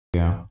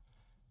Yeah.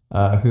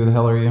 Who the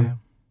hell are you?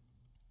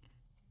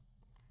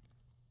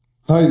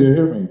 Hi, do you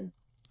hear me?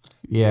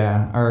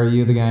 Yeah. Are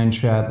you the guy in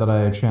chat that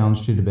I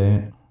challenged to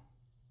debate?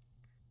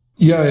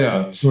 Yeah,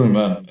 yeah. Sorry,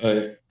 man.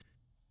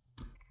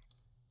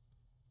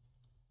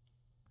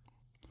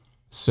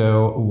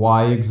 So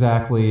why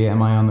exactly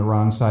am I on the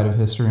wrong side of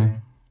history?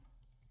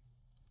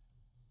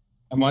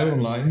 Am I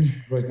online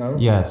right now?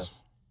 Yes.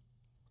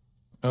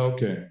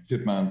 Okay,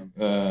 good man.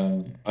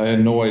 I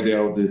had no idea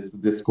how this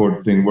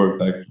Discord thing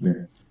worked actually.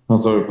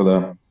 I'm sorry for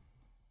that.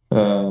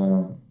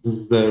 This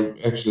is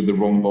actually the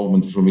wrong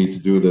moment for me to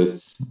do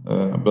this.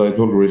 But I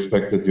totally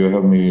respect that you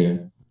have me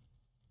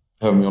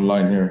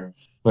online here.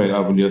 But I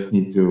will just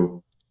need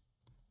to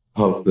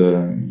pause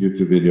the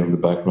YouTube video in the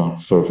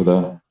background. Sorry for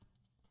that.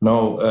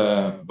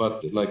 No,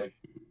 but like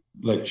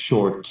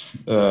short.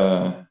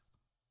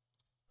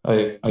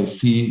 I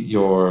see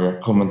your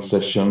comment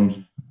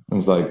session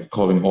and like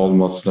calling all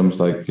Muslims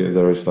like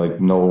there is like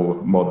no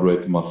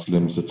moderate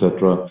Muslims,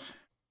 etc.,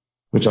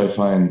 which I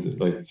find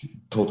like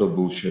total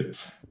bullshit.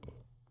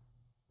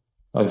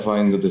 I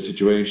find that the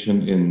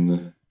situation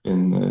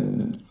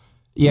in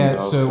Yeah,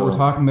 so we're Gaza.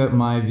 talking about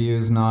my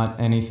views, not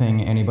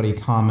anything anybody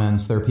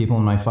comments. There are people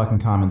in my fucking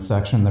comment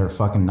section that are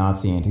fucking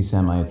Nazi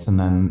anti-Semites, and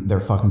then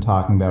they're fucking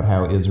talking about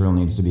how Israel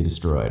needs to be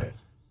destroyed.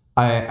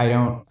 I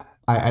don't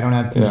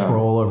have Yeah,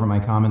 control over my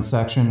comment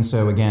section,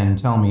 so again,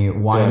 tell me,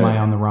 why am I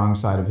yeah. on the wrong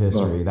side of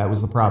history? No, That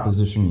was the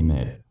proposition you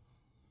made.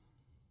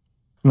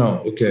 no.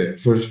 Okay.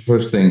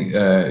 First thing,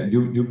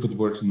 you put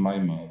words in my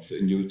mouth,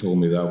 and you told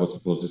me that I was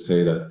supposed to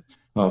say that,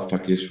 oh,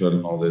 fuck Israel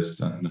and all this,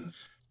 and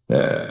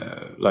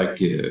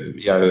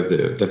yeah,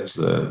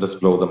 let's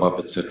blow them up,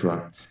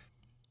 etc.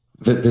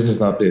 This is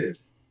not it.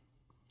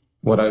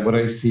 What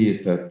I see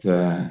is that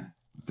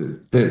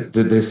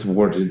this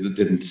war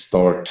didn't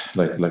start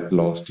like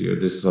last year.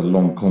 This is a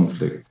long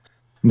conflict,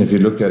 and if you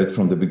look at it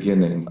from the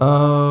beginning,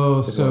 Oh,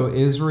 it so was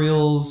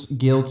Israel's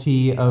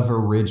guilty of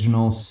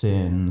original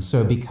sin.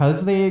 So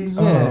because they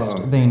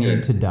exist, they need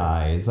okay. to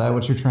die. Is that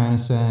what you're trying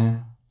to say?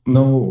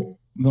 No,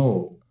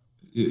 no,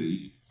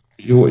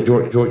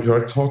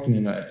 you're talking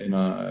in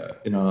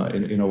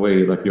a way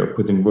like you're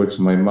putting words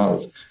in my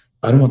mouth.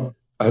 I don't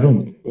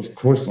of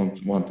course don't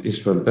want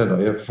Israel dead.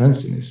 I have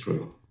friends in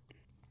Israel.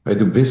 I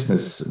do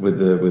business with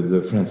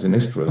the friends in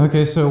Israel.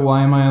 Okay, so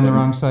why am I on the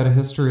wrong And side of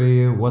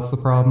history? What's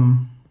the problem?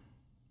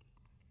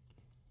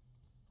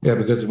 yeah,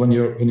 because when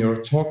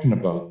you're talking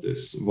about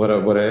this, what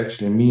I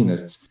actually mean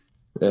is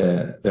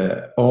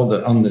all the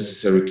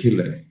unnecessary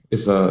killing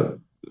is a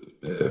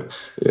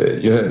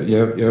you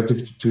have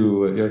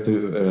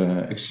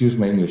to excuse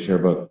my English here,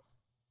 but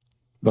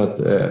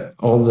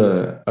all the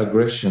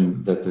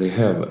aggression that they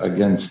have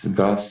against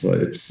Gaza,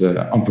 it's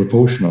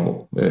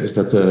unproportional. Is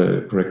that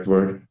the correct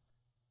word?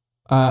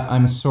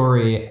 I'm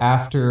sorry,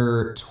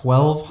 after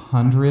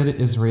 1,200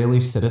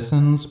 Israeli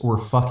citizens were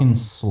fucking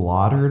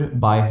slaughtered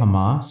by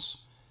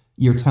Hamas,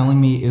 you're telling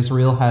me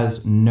Israel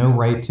has no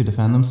right to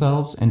defend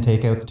themselves and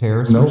take out the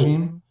terrorist No,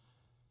 regime?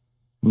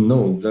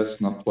 no,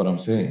 that's not what I'm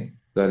saying.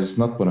 That is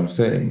not what I'm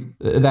saying.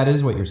 That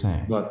is what you're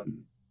saying. But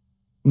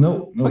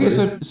no, no, Okay, that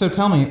so isn't.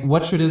 tell me,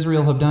 what should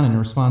Israel have done in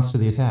response to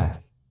the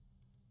attack?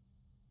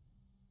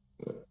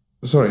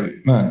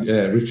 Sorry, man,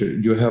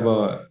 Richard, you have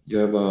a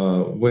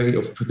way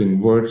of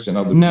putting words in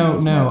other No,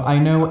 people's no, mouth I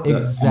know that I'm not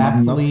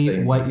exactly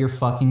saying what that. you're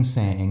fucking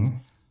saying,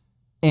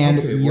 and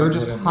Okay, you're what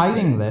just am I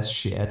hiding saying? this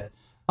shit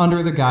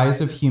under the guise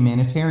of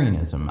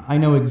humanitarianism. I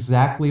know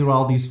exactly what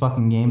all these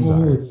fucking games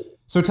are. Oh,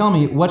 So tell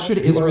me, what should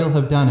you Israel are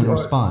have done in you are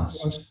response?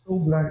 so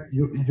black.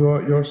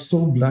 You're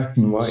so black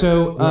and white.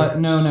 So,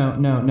 no, no,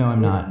 no, no,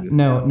 I'm not.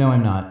 No, no,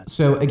 I'm not.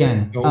 So Yes,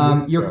 again, oh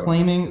yes you you're are.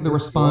 claiming the Yes you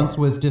response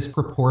are. was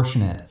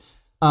disproportionate.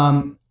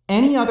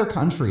 Any other Oh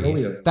country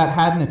yes. that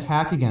had an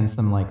attack against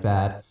them like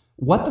that,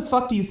 what the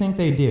fuck do you think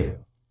they'd do?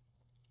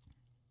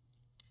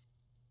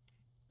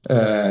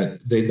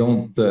 They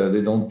don't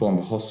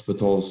bomb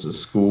hospitals,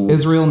 schools.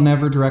 Israel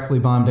never directly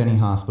bombed any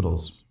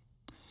hospitals.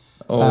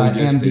 Oh yes,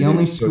 And they the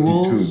only did. 32.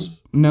 schools,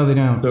 no, they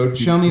don't.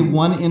 Show me 32.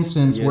 one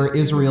instance Yes, where they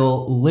did.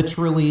 Israel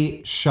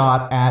literally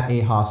shot at a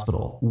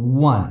hospital.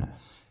 One.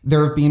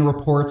 There have been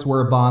reports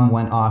where a bomb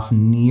went off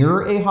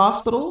near a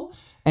hospital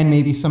and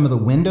maybe some of the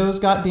windows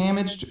got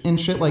damaged and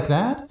shit like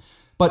that.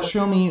 But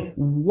show me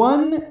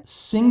one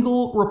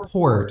single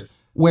report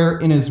where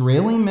an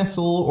Israeli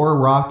missile or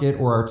rocket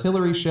or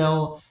artillery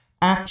shell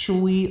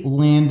actually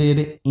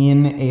landed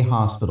in a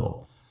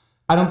hospital.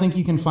 I don't think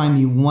you can find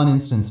me one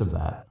instance of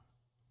that.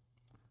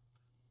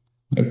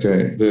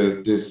 Okay,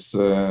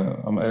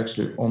 I'm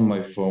actually on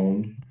my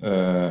phone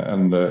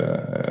and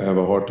I have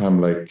a hard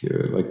time like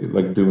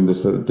doing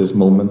this at this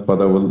moment,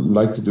 but I would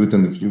like to do it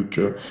in the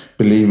future.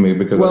 Believe me,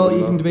 because I would Well, you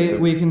can love to debate. have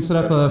We this can set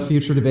up a discussion.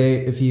 future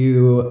debate if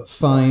you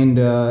find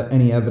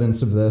any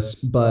evidence of this.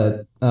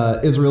 But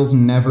Israel's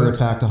never Yeah.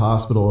 attacked a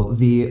hospital.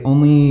 The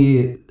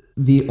only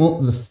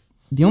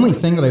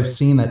thing that I've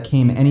seen that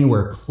came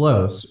anywhere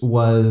close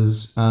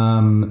was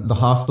the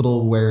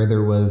hospital where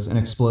there was an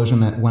explosion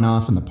that went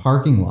off in the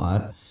parking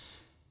lot,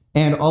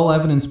 and all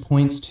evidence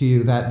points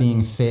to that being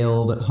a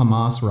failed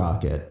Hamas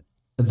rocket.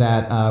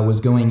 that was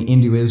going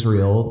into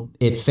Israel.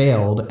 It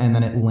failed, and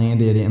then it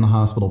landed in the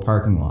hospital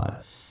parking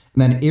lot.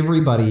 And then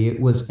everybody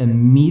was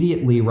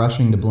immediately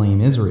rushing to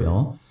blame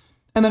Israel.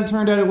 And then it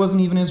turned out it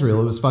wasn't even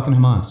Israel. It was fucking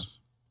Hamas.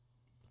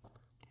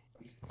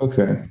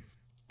 Okay.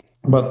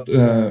 But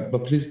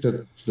please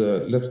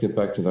let's get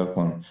back to that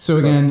one. So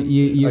again,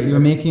 you're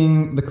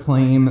making the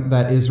claim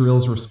that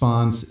Israel's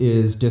response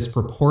is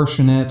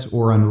disproportionate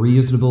or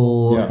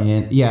unreasonable,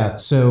 and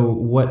So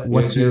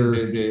what's your?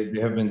 They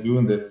have been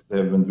doing this. They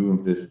have been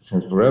doing this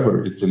since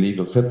forever. It's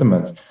illegal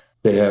settlements.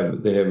 They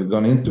have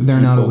gone into. They're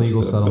not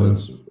illegal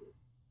settlements.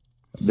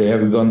 They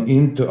have gone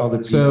into other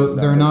people's So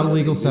they're not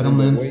illegal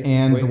settlements,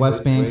 and the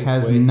West Bank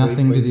has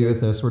nothing to do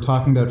with this. We're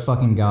talking about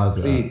fucking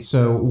Gaza. Please.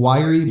 So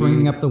why are you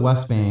bringing up the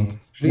West Bank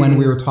when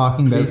we were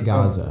talking about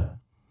Gaza?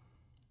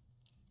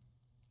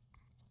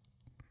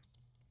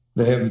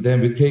 They have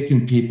been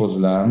taking people's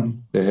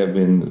land. They have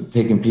been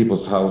taking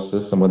people's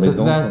houses, and when they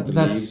don't want to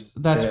leave,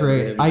 that's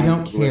great. I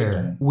don't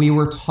care. We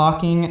were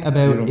talking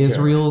about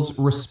Israel's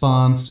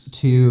response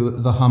to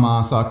the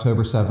Hamas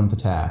October 7th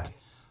attack.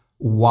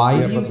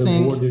 Why do you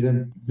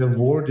think the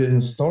war didn't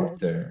start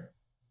there?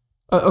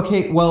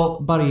 Okay, well,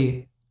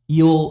 buddy,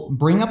 you'll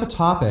bring up a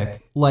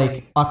topic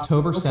like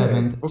October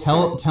 7th.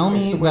 Tell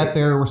me that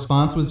their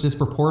response was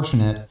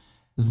disproportionate.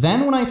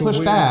 Then when I push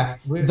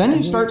back, then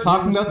you start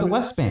talking about the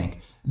West Bank.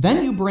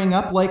 Then you bring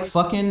up like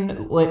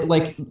fucking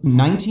like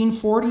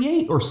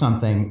 1948 or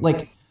something.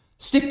 Like,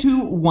 stick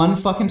to one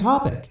fucking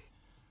topic.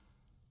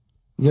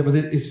 Yeah, but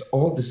it's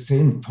all the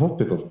same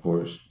topic, of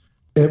course.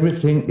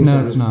 Everything is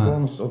a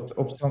response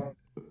of some.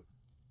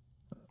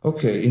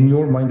 Okay, in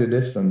your mind it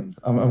isn't.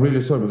 I'm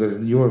really sorry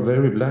because you're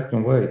very black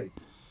and white.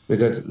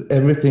 Because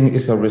everything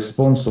is a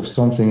response of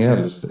something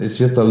else. It's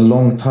just a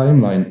long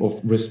timeline of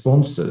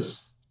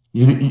responses.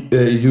 You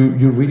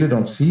really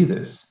don't see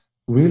this,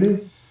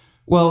 really?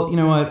 Well, you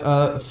know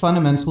what?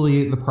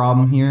 Fundamentally, the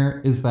problem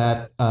here is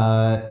that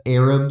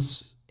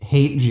Arabs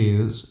hate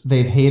Jews.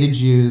 They've hated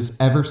Jews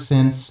ever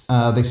since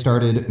they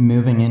started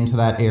moving into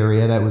that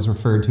area that was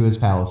referred to as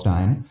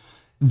Palestine.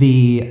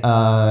 The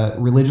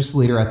religious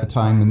leader at the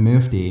time, the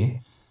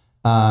Mufti,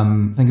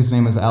 I think his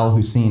name was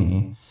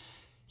al-Husseini,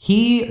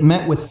 he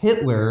met with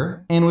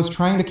Hitler and was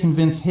trying to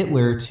convince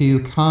Hitler to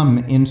come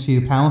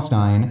into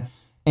Palestine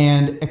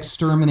and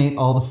exterminate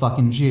all the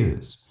fucking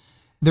Jews.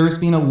 There has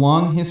been a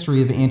long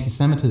history of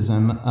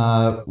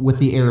anti-Semitism with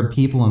the Arab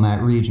people in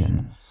that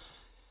region.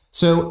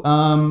 So,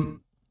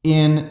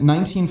 in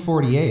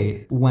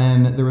 1948,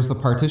 when there was the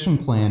partition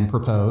plan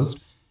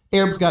proposed,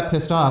 Arabs got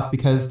pissed off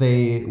because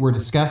they were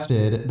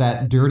disgusted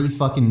that dirty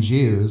fucking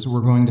Jews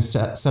were going to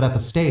set up a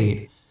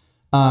state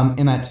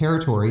in that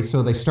territory.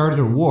 So they started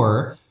a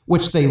war,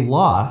 which they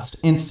lost.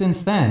 And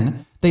since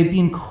then, they've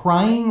been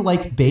crying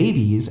like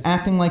babies,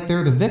 acting like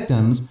they're the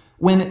victims,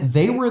 when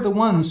they were the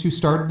ones who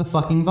started the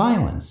fucking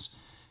violence.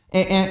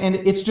 And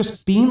it's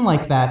just been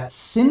like that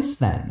since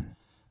then.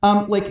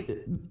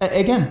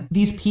 Again,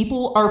 these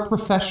people are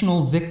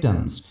professional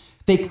victims.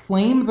 They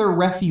claim they're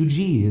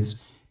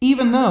refugees,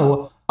 even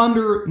though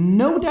under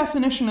no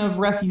definition of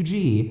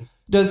refugee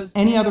does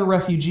any other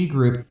refugee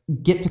group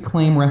get to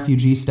claim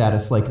refugee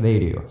status like they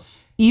do.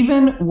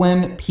 Even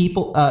when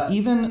people,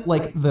 even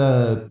like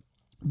the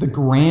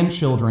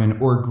grandchildren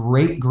or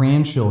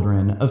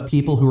great-grandchildren of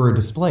people who are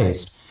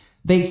displaced,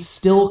 they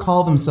still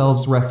call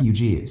themselves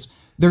refugees.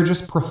 They're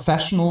just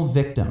professional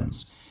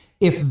victims.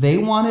 If they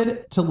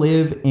wanted to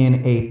live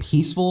in a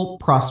peaceful,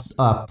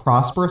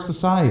 prosperous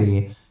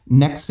society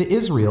next to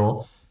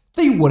Israel,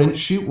 they wouldn't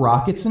shoot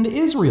rockets into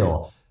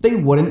Israel. They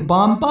wouldn't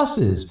bomb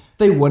buses.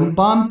 They wouldn't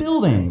bomb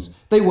buildings.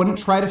 They wouldn't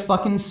try to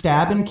fucking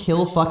stab and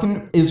kill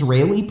fucking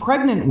Israeli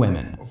pregnant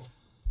women.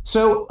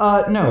 So,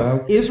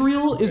 no,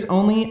 Israel is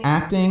only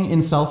acting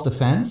in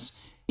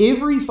self-defense.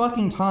 Every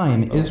fucking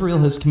time Israel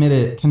has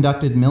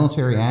conducted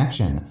military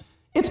action,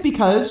 it's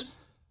because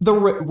the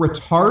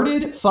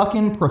retarded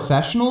fucking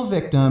professional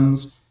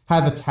victims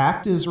have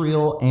attacked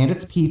Israel and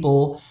its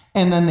people,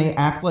 and then they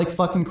act like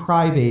fucking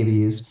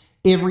crybabies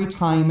every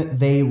time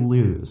they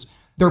lose.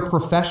 They're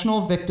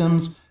professional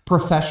victims,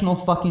 professional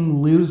fucking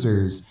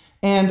losers.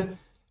 And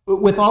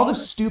with all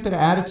this stupid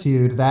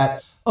attitude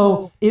that,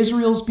 oh,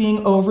 Israel's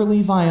being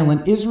overly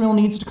violent, Israel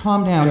needs to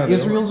calm down,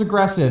 Israel's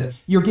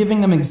aggressive, you're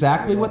giving them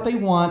exactly what they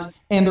want,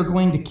 and they're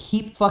going to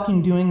keep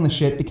fucking doing the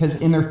shit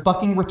because in their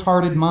fucking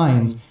retarded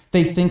minds,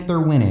 they think they're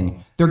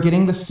winning. They're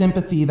getting the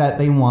sympathy that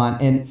they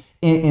want, and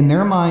in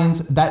their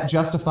minds, that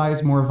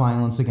justifies more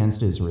violence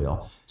against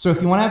Israel. So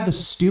if you want to have the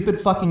stupid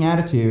fucking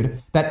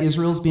attitude that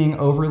Israel's being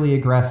overly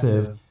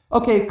aggressive,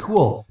 okay,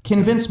 cool.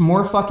 Convince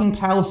more fucking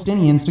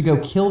Palestinians to go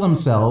kill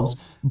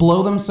themselves,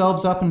 blow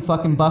themselves up in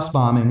fucking bus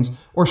bombings,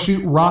 or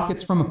shoot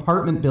rockets from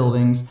apartment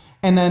buildings,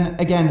 and then,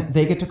 again,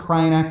 they get to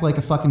cry and act like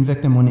a fucking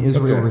victim when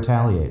Israel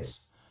retaliates.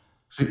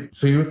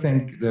 So you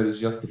think that it's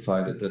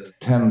justified that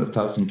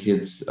 10,000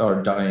 kids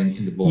are dying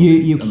in the bombing?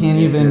 You can't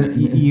even,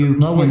 you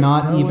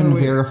cannot even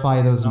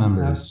verify those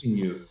numbers. I'm asking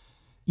you.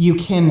 You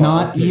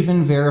cannot okay.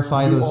 even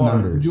verify those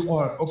numbers.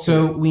 Okay.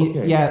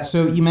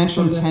 So you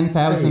mentioned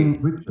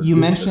 10,000. You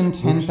mentioned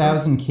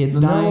 10,000 kids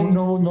dying.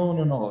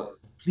 No.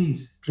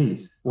 Please,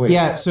 wait.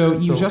 Yeah, so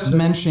you just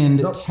mentioned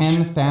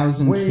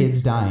 10,000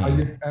 kids dying. I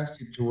just asked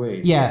you to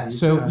wait. Yeah,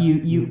 so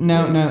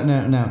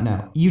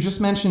no. You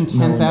just mentioned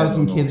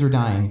 10,000 kids are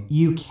dying.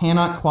 You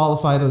cannot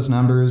qualify those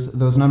numbers.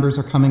 Those numbers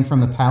are coming from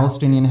the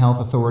Palestinian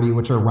Health Authority,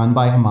 which are run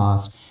by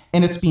Hamas.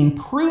 And it's been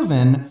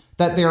proven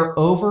that they're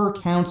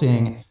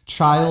overcounting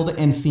child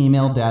and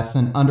female deaths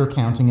and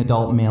undercounting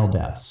adult male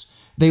deaths.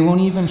 They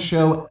won't even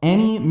show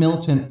any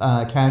militant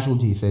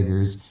casualty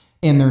figures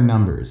in their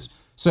numbers.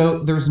 So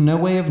there's no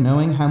way of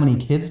knowing how many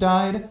kids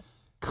died.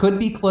 Could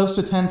be close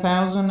to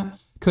 10,000,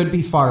 could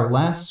be far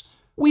less.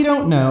 We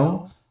don't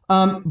know.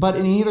 But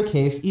in either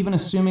case, even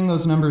assuming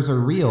those numbers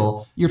are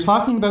real, you're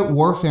talking about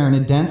warfare in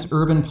a dense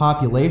urban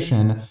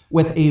population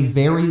with a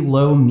very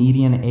low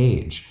median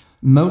age.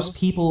 Most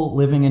people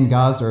living in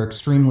Gaza are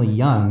extremely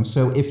young,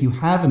 so if you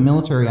have a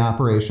military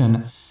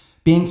operation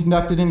being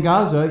conducted in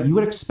Gaza, you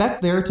would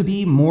expect there to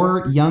be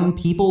more young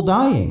people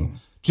dying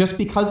just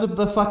because of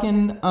the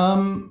fucking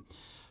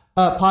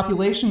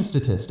population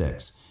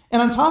statistics.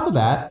 And on top of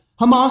that,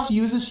 Hamas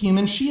uses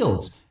human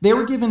shields. They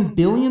were given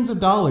billions of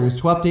dollars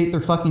to update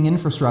their fucking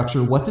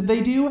infrastructure. What did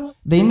they do?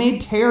 They made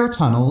terror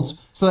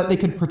tunnels so that they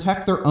could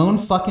protect their own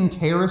fucking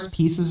terrorist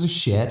pieces of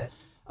shit.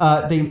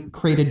 They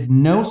created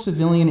no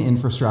civilian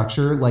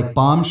infrastructure, like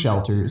bomb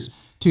shelters,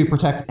 to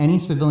protect any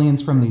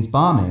civilians from these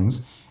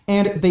bombings.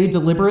 And they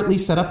deliberately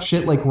set up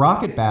shit like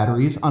rocket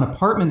batteries on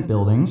apartment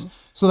buildings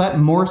so that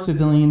more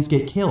civilians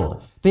get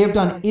killed. They have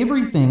done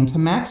everything to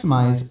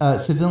maximize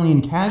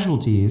civilian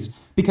casualties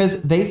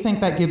because they think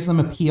that gives them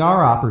a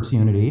PR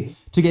opportunity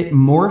to get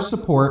more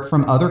support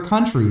from other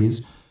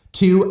countries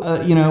to,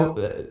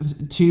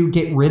 to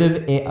get rid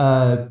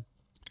of,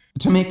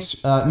 to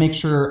make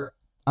sure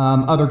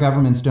other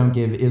governments don't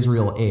give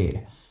Israel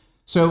aid.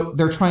 So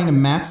they're trying to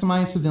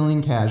maximize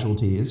civilian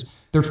casualties.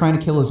 They're trying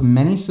to kill as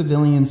many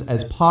civilians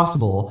as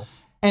possible.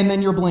 And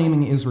then you're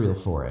blaming Israel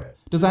for it.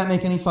 Does that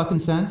make any fucking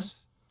sense?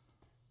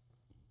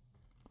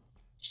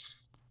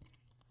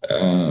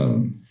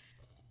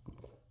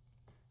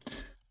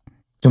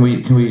 Can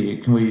we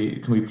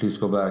please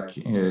go back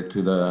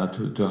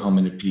to how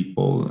many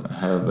people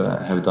have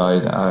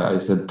died? I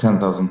said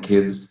 10,000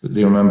 kids. Do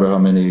you remember how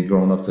many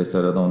grown-ups I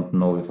said? I don't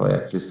know if I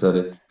actually said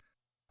it,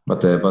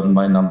 but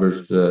my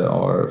numbers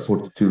are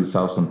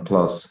 42,000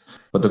 plus.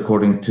 But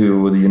according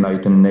to the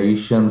United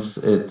Nations,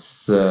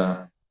 it's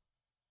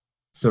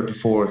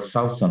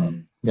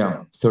 34,000.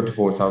 Yeah,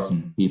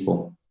 34,000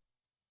 people.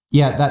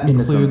 Yeah, that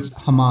includes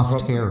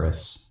Hamas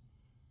terrorists.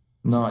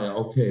 No, yeah,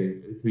 okay.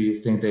 If we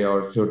think they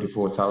are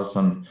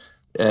 34,000,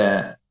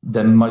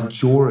 the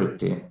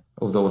majority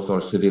of those are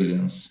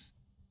civilians.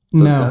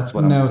 So that's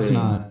what I'm saying. It's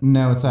not.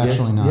 No, it's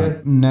actually not.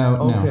 Yes. No.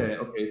 Okay.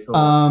 So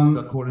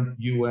according to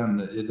UN,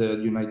 the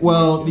United Nations.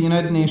 Well, the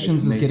United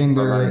Nations is getting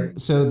their.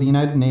 So the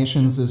United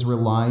Nations is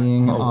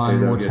relying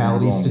on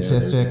mortality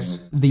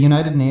statistics. The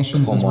United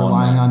Nations is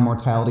relying on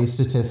mortality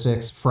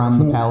statistics from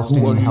the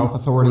Palestinian Health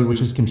Authority,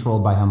 which is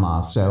controlled by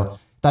Hamas. So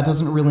that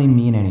doesn't really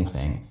mean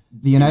anything.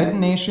 The United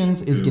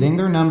Nations is getting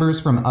their numbers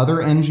from other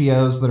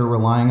NGOs that are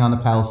relying on the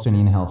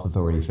Palestinian Health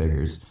Authority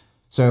figures.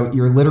 So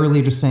you're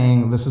literally just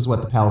saying this is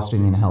what the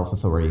Palestinian Health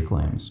Authority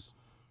claims.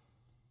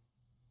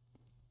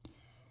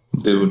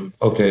 Dude,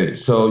 okay,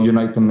 so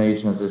United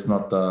Nations is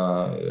not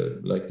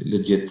like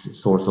legit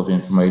source of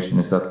information.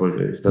 Is that what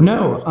it is?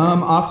 No,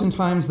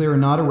 oftentimes they're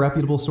not a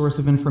reputable source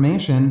of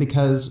information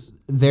because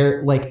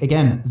they're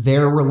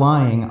they're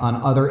relying on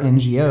other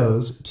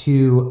NGOs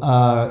to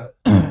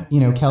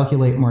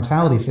calculate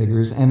mortality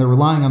figures, and they're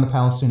relying on the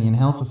Palestinian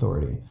Health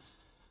Authority.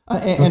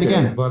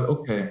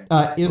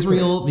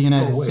 Israel, the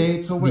United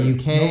States, the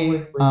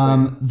UK,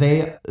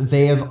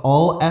 they have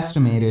all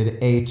estimated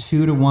a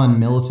 2-to-1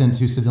 militant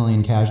to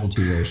civilian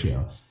casualty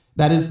ratio.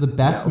 That is the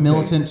best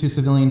militant to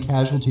civilian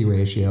casualty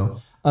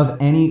ratio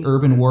of any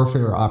urban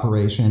warfare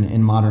operation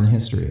in modern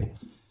history.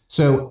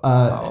 So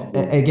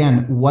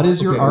again, what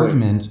is your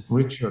argument?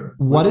 Richard,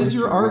 what is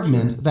your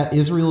argument that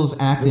Israel is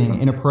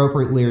acting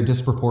inappropriately or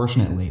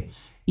disproportionately?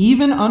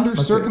 Even under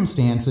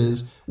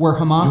circumstances where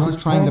Hamas is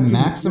trying to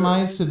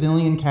maximize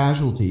civilian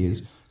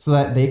casualties so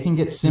that they can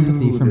get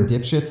sympathy from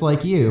dipshits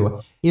like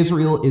you,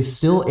 Israel is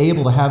still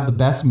able to have the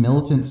best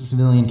militant to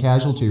civilian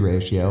casualty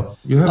ratio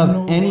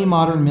of any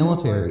modern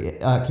military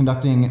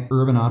conducting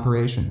urban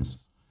operations.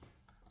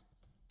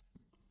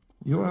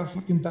 You are a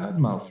fucking bad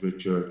mouth,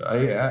 Richard.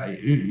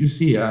 You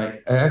see, I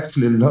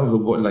actually love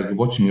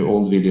watching your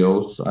old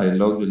videos. I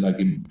love you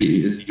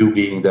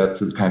being that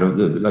kind of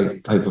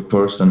type of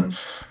person,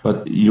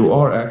 but you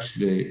are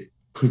actually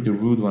pretty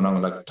rude when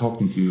I'm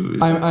talking to you.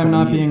 I'm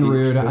not being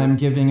rude. I'm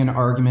giving an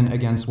argument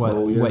against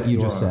what you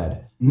just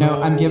said. No,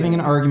 I'm giving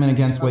an argument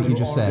against what you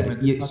just said.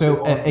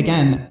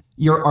 Again,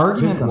 your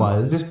argument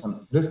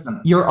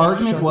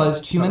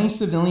was too many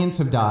civilians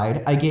have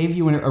died. I gave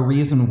you a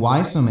reason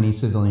why so many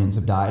civilians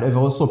have died. I've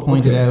also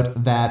pointed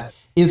out that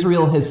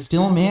Israel has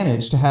still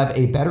managed to have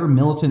a better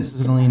militant to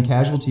civilian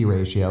casualty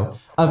ratio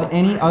of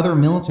any other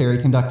military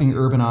conducting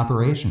urban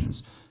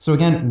operations. So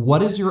again,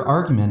 what is your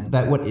argument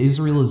that what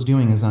Israel is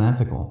doing is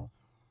unethical?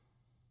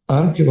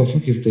 I don't give a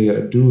fuck if they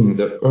are doing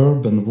the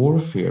urban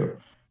warfare.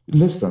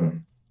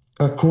 Listen,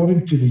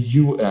 according to the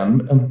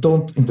UN, and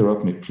don't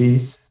interrupt me,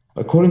 please.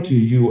 According to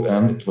the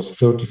UN, it was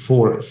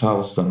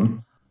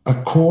 34,000.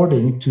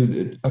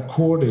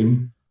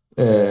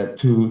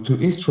 To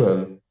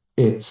Israel,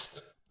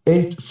 it's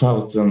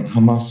 8,000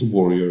 Hamas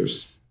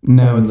warriors.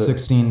 No, And it's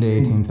 16 to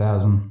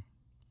 18,000.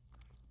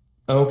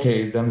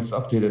 okay, then it's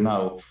updated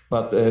now.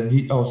 But the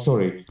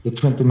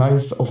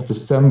 29th of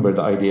December,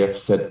 the IDF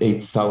said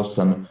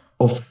 8,000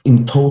 of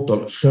in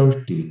total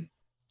 30.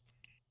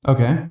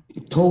 Okay.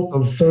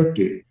 Total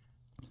 30.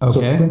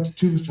 Okay. So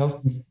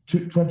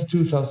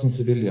 22,000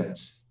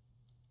 civilians.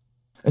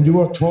 And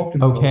you are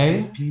talking about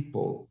these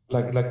people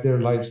like their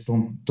lives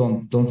don't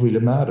really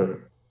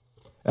matter.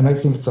 And I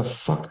think it's a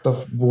fucked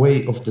up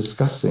way of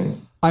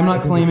discussing. I'm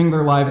not claiming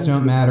their lives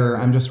don't matter.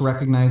 I'm just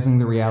recognizing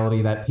the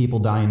reality that people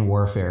die in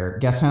warfare.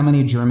 Guess how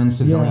many German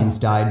civilians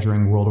died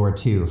during World War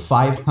II?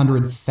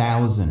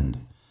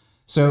 500,000.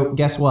 So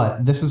guess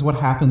what? This is what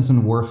happens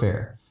in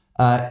warfare.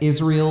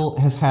 Israel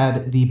has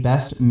had the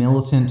best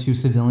militant to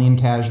civilian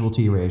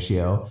casualty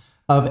ratio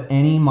of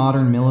any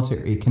modern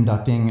military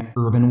conducting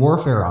urban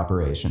warfare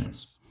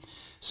operations.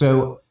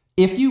 So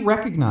if you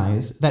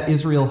recognize that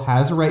Israel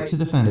has a right to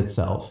defend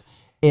itself,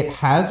 it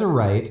has a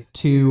right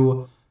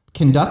to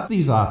conduct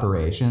these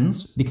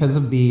operations because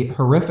of the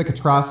horrific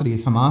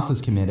atrocities Hamas has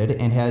committed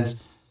and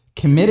has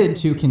committed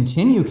to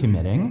continue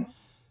committing,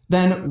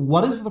 then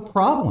what is the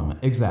problem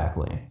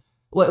exactly?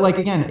 Like,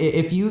 again,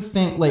 if you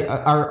think, like,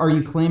 are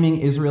you claiming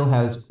Israel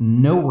has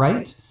no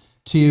right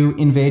to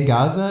invade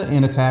Gaza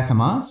and attack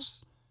Hamas?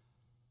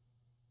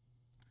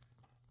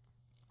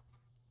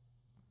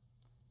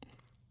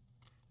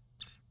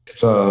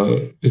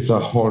 It's a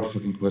hard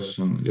fucking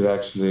question. It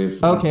actually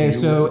is. Okay,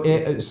 so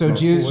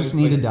Jews just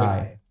need to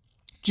die.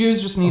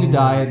 Jews just need to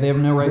die. They have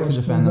no right to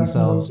defend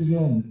themselves.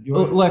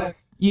 Look,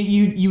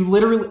 you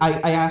literally,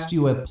 I asked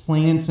you a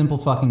plain and simple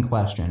fucking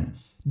question.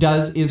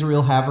 Does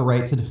Israel have a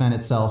right to defend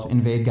itself,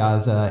 invade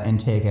Gaza, and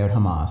take out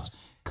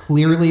Hamas?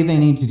 Clearly, they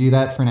need to do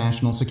that for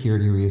national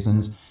security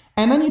reasons.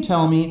 And then you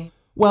tell me,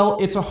 well,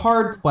 it's a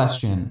hard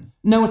question.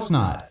 No, it's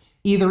not.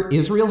 Either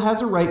Israel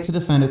has a right to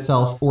defend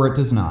itself or it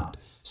does not.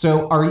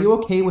 So are you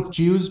okay with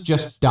Jews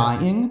just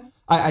dying?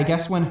 I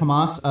guess when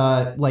Hamas,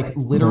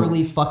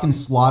 literally fucking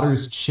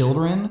slaughters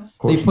children,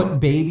 they put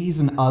babies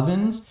in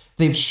ovens,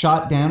 they've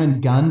shot down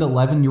and gunned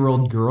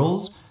 11-year-old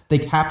girls, they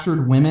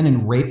captured women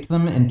and raped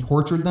them and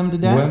tortured them to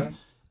death.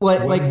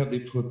 When have they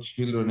put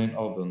children in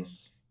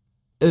ovens?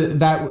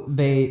 That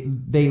they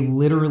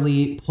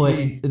literally put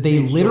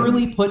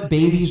put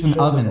babies in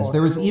ovens.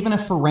 There was even a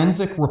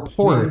forensic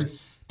report,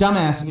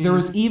 dumbass. There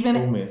was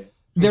even.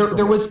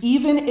 There was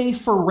even a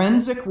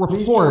forensic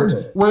report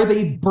where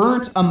they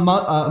burnt a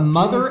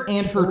mother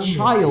and her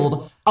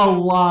child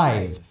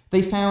alive.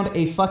 They found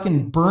a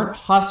fucking burnt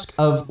husk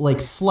of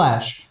like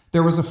flesh.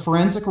 There was a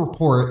forensic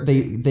report.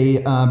 They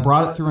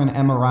brought it through an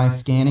MRI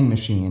scanning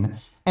machine,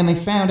 and they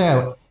found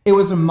out it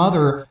was a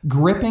mother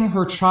gripping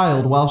her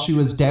child while she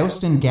was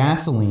doused in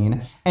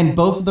gasoline, and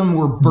both of them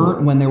were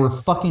burnt when they were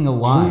fucking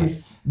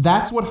alive.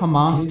 That's what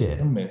Hamas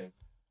did.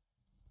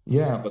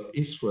 Yeah, but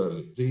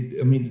Israel, they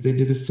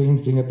did the same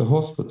thing at the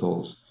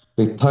hospitals.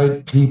 They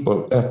tied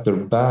people at their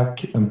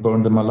back and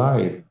burned them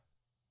alive.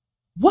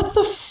 What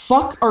the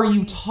fuck are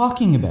you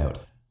talking about?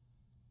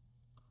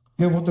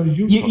 Yeah, what are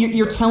you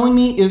You're telling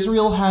me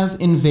Israel has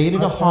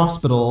invaded a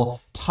hospital,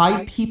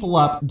 tied people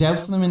up,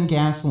 doused them in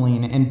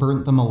gasoline, and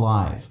burnt them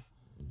alive?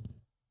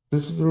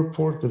 This is the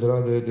report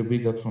that we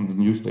got from the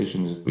news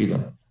station in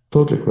Sweden.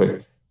 Totally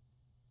correct.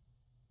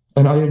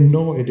 And I have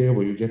no idea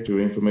where you get your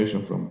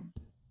information from.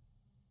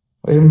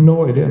 I have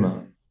no idea,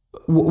 man.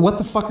 What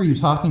the fuck are you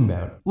talking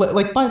about?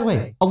 Like, by the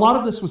way, a lot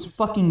of this was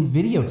fucking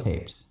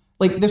videotaped.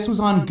 Like, this was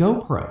on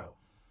GoPro.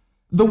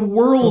 The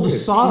world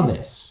saw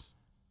this.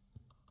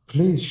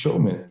 Please show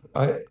me it.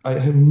 I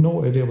have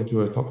no idea what you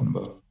are talking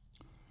about.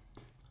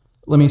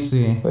 Let me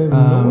see. I have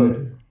no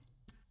idea.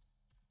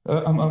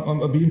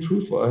 I'm being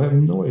truthful. I have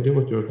no idea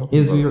what you're talking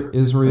about.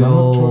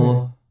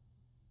 Israel.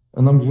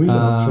 And I'm really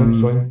not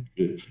trying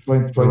to be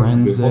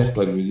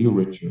hostile with you,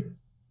 Richard.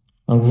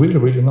 I'm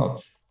really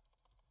not.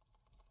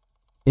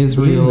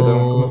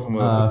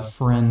 Israel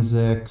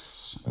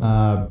forensics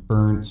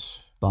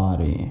burnt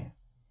body.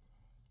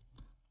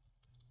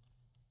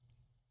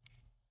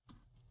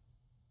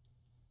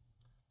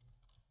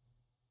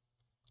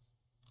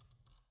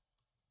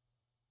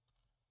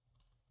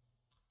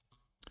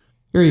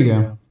 Here you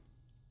go.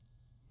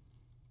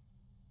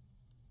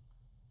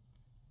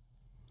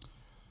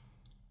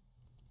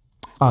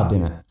 Ah,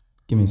 damn it.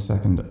 Give me a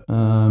second.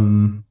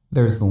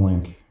 There's the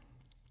link.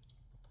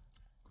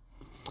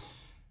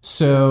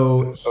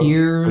 So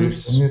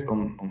here's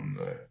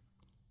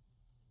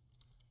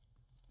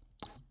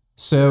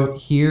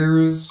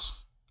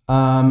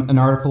an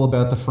article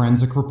about the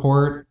forensic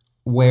report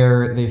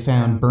where they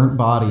found burnt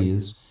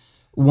bodies.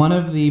 One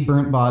of the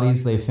burnt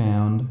bodies they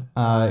found,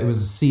 it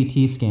was a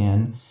CT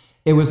scan.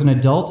 It was an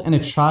adult and a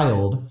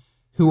child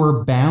who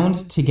were bound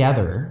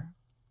together,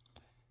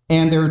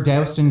 and they were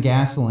doused in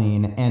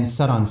gasoline and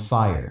set on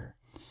fire.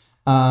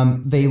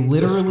 They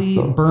literally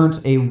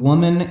burnt a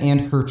woman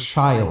and her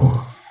child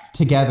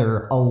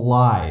together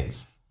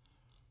alive.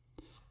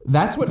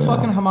 That's what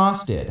fucking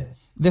Hamas did.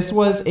 This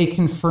was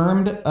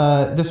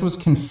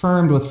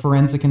confirmed with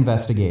forensic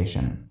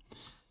investigation.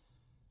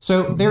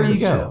 So there you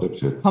go.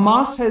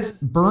 Hamas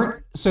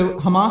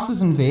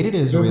has invaded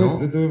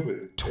Israel,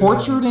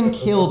 tortured and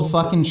killed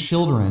fucking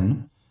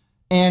children,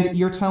 and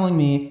you're telling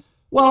me,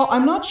 well,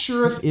 I'm not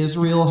sure if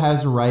Israel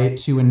has a right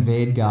to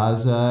invade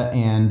Gaza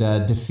and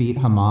defeat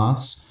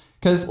Hamas,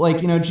 because,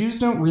 like, Jews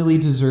don't really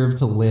deserve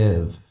to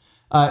live,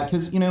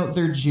 because,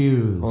 they're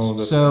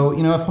Jews. So,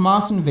 if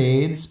Hamas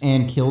invades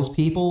and kills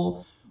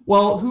people,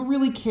 well, who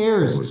really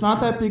cares? It's not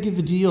that big of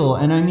a deal.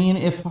 And I mean,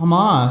 if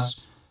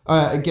Hamas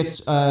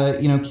gets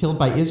killed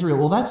by Israel,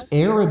 well, that's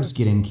Arabs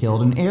getting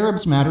killed, and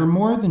Arabs matter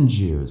more than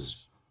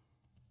Jews.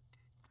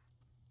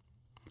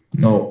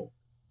 No,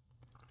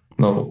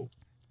 of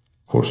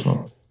course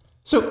not.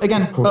 So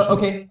again,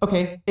 okay.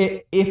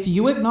 If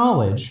you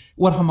acknowledge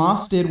what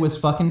Hamas did was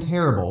fucking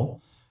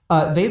terrible,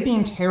 they've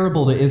been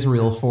terrible to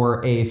Israel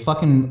for a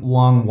fucking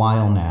long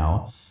while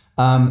now.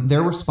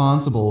 They're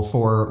responsible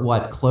for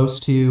close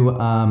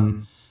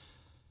to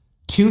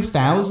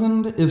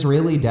 2,000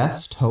 Israeli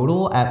deaths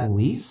total, at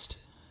least.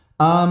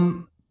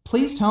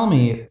 Please tell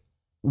me,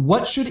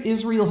 what should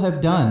Israel have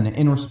done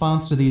in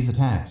response to these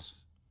attacks?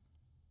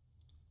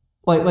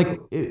 Like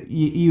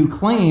you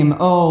claim,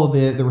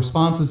 the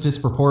response is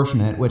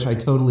disproportionate, which I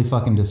totally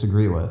fucking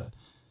disagree with.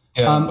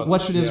 Yeah,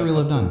 what should Israel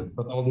have done?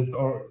 But all this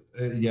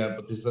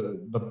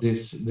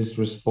this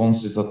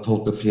response is a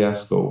total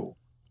fiasco.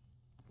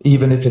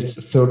 Even if it's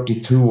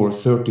 32 or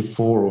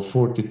 34 or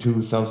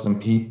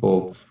 42,000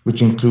 people,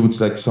 which includes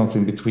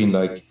something between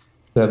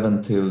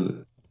 7 till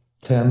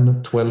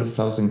 10,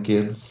 12,000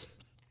 kids,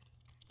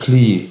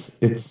 please,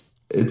 it's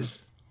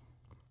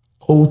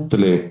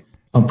totally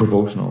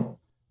unproportional.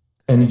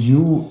 And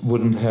you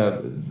wouldn't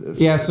have...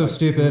 Yeah, so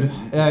stupid.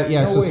 No,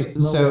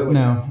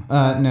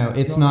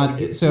 it's not.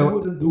 So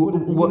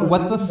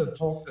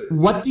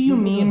what do you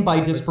mean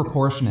by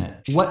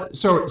disproportionate?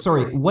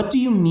 What do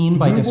you mean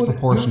by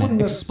disproportionate?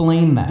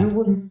 Explain that.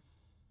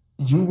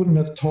 You wouldn't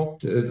have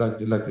talked like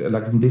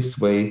in this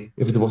way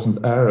if it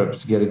wasn't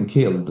Arabs getting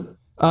killed.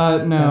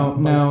 No.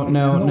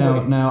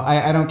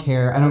 I don't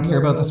care. I don't care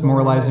about this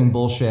moralizing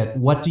bullshit.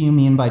 What do you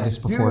mean by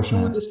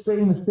disproportionate? You do the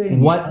same thing.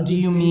 What do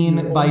you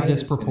mean by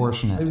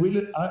disproportionate?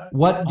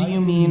 What do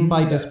you mean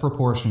by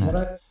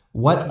disproportionate?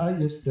 What I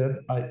just said,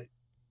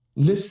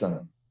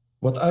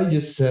 what I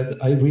just said,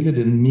 I really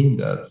didn't mean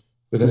that.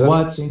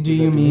 What do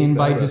you mean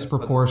by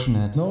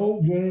disproportionate? No,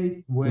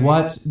 wait.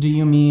 What do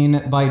you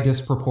mean by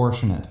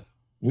disproportionate?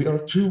 We are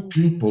two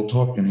people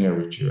talking here,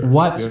 Richard.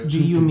 What do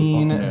you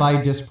mean by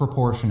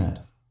disproportionate?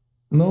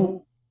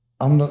 No,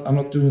 I'm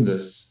not doing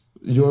this.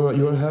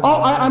 You're having...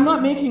 I'm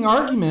not making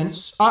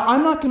arguments.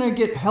 I'm not going to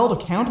get held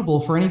accountable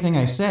for anything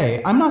I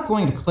say. I'm not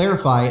going to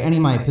clarify any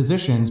of my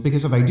positions,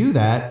 because if I do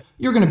that,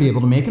 you're going to be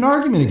able to make an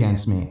argument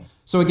against me.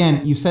 So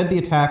again, you said the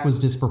attack was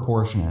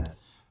disproportionate.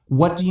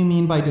 What do you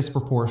mean by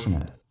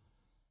disproportionate?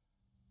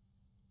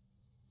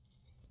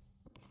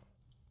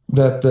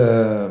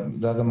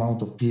 That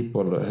amount of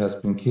people has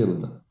been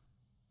killed.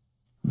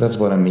 That's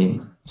what I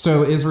mean.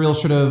 So Israel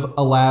should have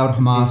allowed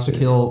Hamas to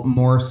kill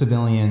more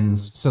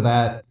civilians so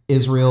that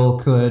Israel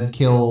could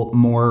kill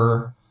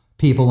more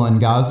people in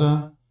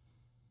Gaza?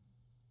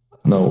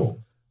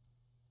 No.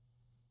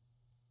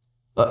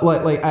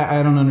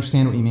 I don't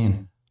understand what you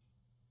mean.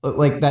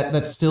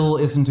 That still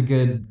isn't a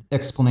good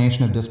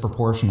explanation of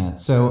disproportionate.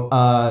 So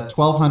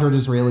 1,200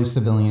 Israeli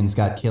civilians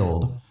got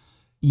killed.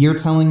 You're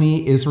telling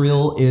me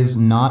Israel is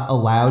not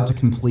allowed to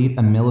complete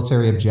a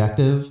military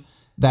objective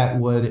that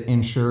would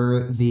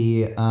ensure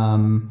the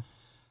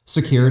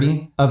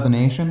security of the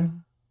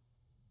nation?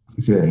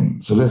 Okay,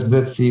 so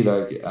let's see.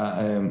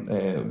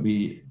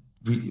 We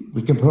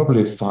can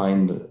probably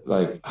find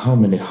how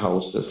many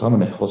houses, how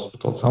many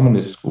hospitals, how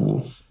many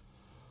schools,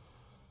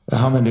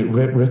 how many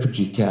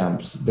refugee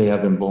camps they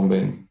have been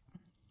bombing.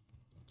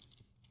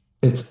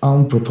 It's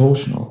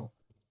unproportional.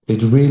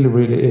 It really,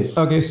 really is.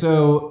 Okay,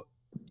 so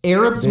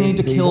Arabs need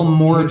to kill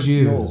more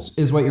Jews,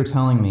 is what you're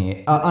telling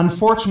me.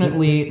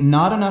 Unfortunately,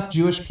 not enough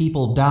Jewish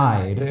people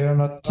died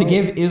to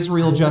give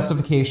Israel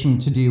justification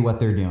to do what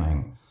they're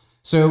doing.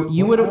 So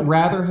you would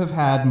rather have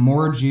had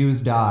more Jews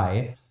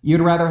die.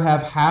 You'd rather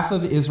have half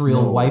of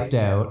Israel wiped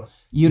out.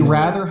 You'd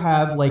rather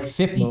have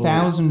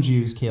 50,000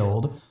 Jews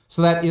killed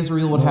so that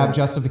Israel would have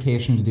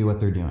justification to do what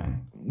they're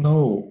doing.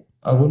 No,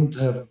 I wouldn't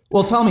have.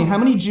 Well, tell me, how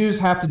many Jews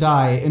have to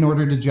die in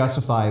order to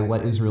justify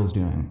what Israel's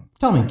doing?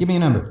 Tell me, give me a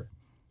number.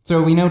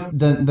 So we know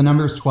the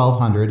number is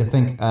 1,200. I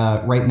think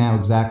right now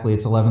exactly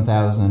it's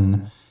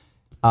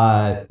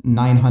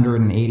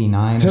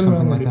 11,989 or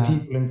something like that. Tell me how many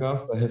people in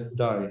Gaza has to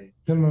die.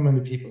 Tell me how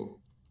many people.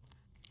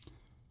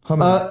 How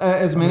many?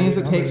 As many as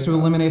it takes to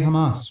eliminate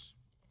Hamas.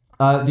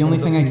 The only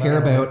thing I care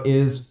about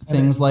is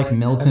things like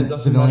militant to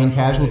civilian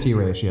casualty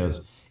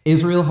ratios.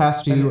 Israel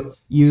has to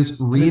use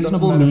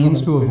reasonable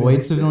means to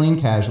avoid civilian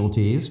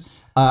casualties.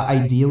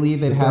 Ideally,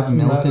 they'd have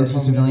militant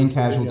to civilian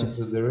casualties.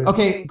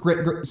 Okay,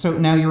 great. So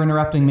now you're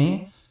interrupting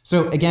me.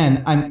 So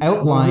again, I'm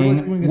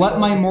outlining what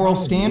my moral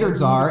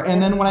standards are,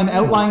 and then when I'm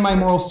outlining my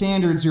moral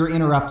standards, you're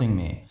interrupting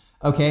me.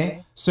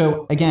 Okay?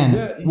 So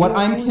again, what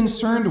I'm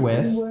concerned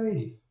with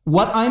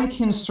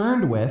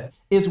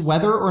is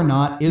whether or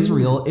not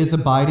Israel is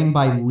abiding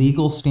by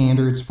legal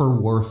standards for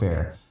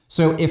warfare.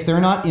 So if they're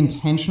not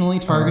intentionally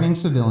targeting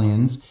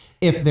civilians,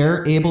 if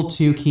they're able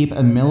to keep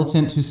a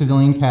militant to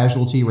civilian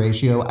casualty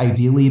ratio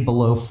ideally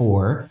below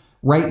 4,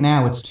 right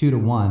now it's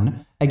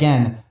 2-to-1.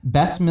 Again,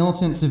 best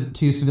militant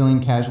to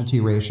civilian casualty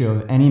ratio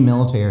of any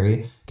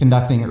military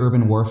conducting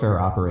urban warfare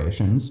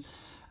operations.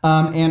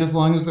 And as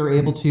long as they're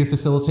able to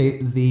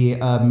facilitate the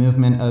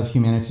movement of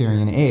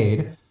humanitarian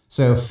aid,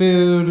 so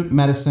food,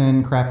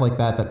 medicine, crap like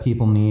that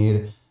people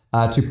need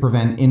to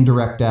prevent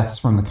indirect deaths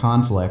from the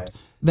conflict,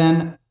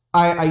 then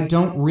I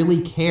don't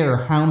really care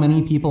how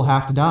many people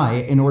have to die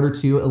in order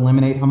to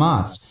eliminate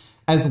Hamas.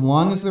 As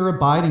long as they're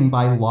abiding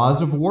by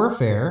laws of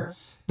warfare,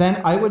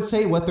 then I would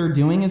say what they're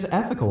doing is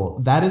ethical.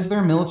 That is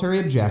their military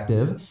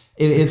objective.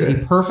 It is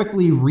a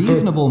perfectly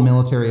reasonable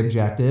military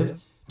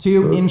objective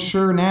to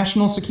ensure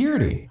national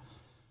security.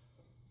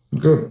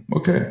 Good.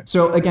 Okay.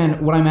 So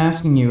again, what I'm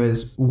asking you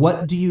is,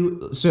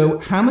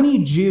 how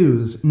many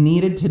Jews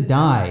needed to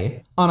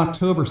die on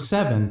October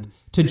 7th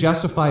to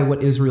justify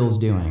what Israel's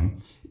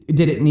doing?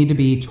 Did it need to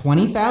be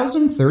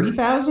 20,000,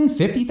 30,000,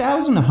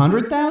 50,000,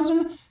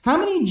 100,000? How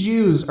many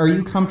Jews are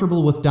you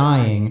comfortable with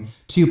dying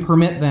to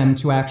permit them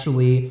to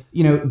actually,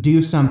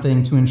 do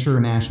something to ensure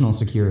national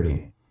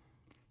security?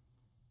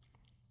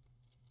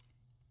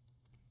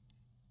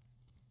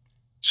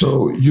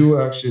 So you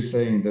are actually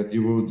saying that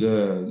you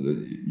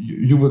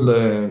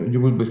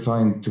would be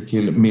fine to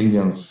kill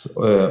millions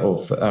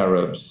of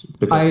Arabs?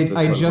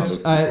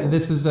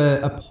 This is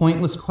a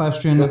pointless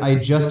question. I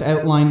just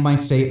outlined my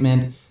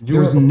statement.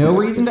 There's no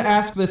reason to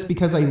ask this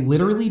because I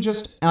literally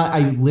just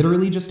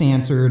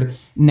answered.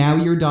 Now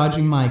you're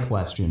dodging my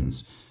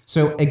questions.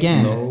 So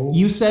again,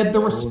 you said the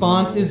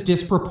response is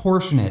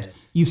disproportionate.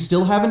 You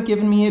still haven't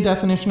given me a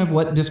definition of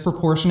what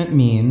disproportionate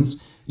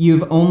means.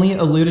 You've only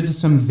alluded to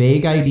some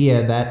vague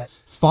idea that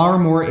far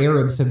more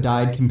Arabs have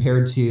died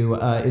compared to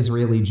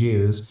Israeli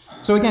Jews.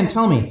 So again,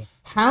 tell me,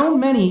 how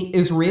many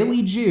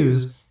Israeli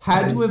Jews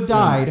had to have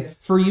died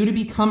for you to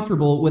be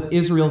comfortable with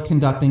Israel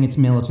conducting its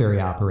military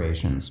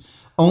operations?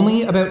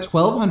 Only about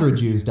 1,200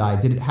 Jews died.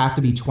 Did it have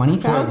to be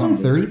 20,000,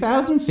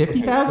 30,000,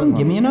 50,000?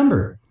 Give me a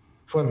number.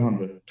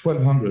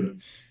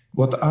 1,200.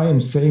 What I am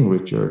saying,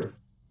 Richard,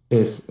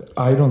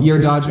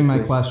 You're dodging my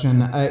question.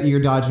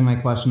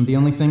 The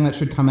only thing that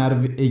should come out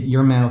of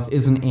your mouth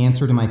is an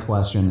answer to my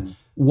question.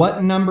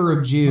 What number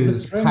of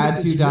Jews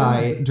had to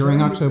die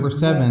during October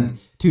 7th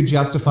to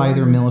justify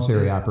their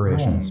military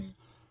operations?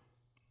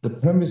 The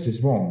premise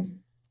is wrong.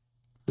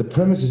 The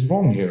premise is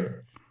wrong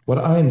here. What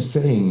I am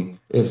saying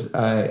is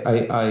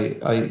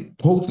I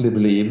totally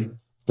believe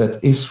that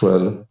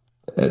Israel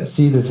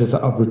see this as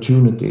an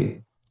opportunity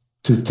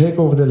to take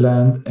over the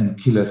land and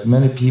kill as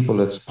many people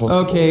as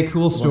possible. Okay,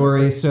 cool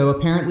story. So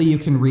apparently you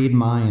can read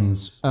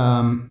minds.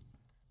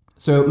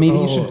 So maybe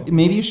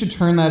you should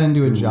turn that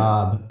into a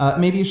job.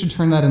 Maybe you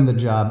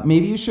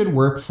should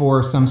work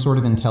for some sort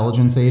of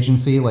intelligence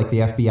agency like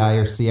the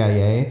FBI or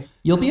CIA.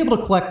 You'll be able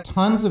to collect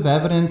tons of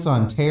evidence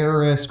on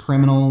terrorists,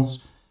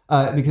 criminals,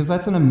 because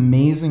that's an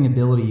amazing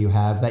ability you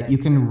have, that you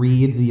can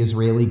read the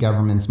Israeli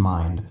government's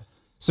mind.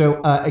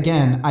 So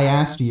again, I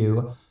asked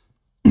you,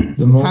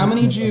 how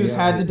many Jews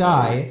had to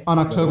die on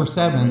October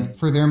 7th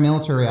for their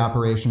military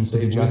operations to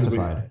be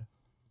justified?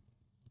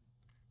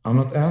 I'm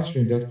not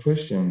answering that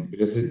question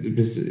because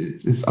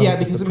it's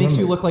because it makes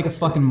you look like a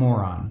fucking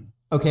moron.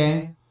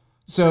 Okay?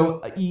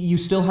 So you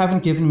still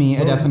haven't given me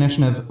a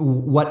definition of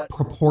what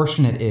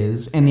proportionate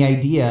is, and the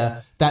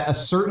idea that a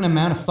certain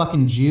amount of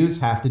fucking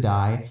Jews have to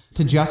die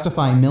to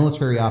justify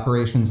military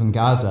operations in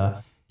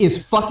Gaza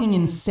is fucking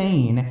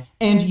insane,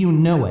 and you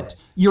know it.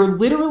 You're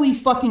literally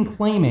fucking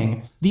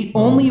claiming the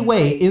only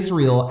way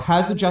Israel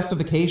has a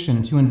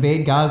justification to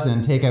invade Gaza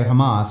and take out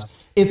Hamas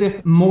is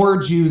if more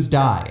Jews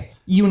die.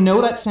 You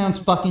know that sounds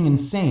fucking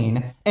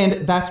insane,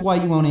 and that's why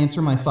you won't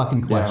answer my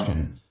fucking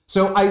question. Yeah.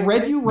 So I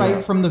read you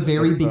right from the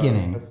very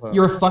beginning.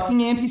 You're a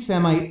fucking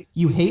anti-Semite,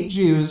 you hate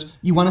Jews,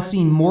 you want to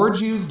see more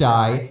Jews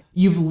die.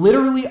 You've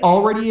literally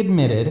already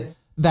admitted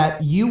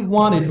that you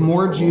wanted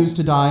more Jews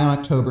to die on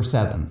October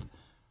 7th.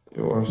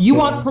 You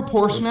want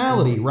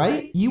proportionality,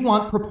 right? You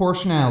want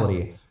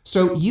proportionality.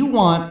 So you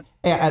want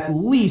at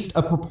least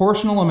a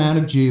proportional amount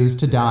of Jews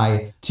to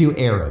die to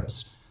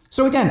Arabs.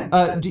 So again,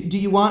 do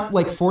you want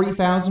like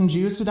 40,000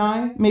 Jews to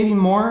die? Maybe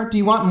more? Do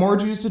you want more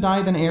Jews to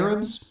die than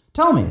Arabs?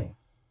 Tell me.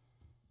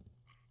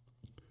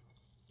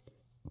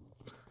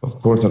 Of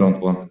course I don't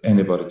want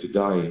anybody to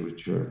die,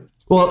 Richard.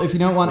 Well, if you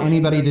don't want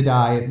anybody to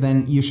die,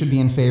 then you should be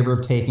in favor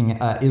of taking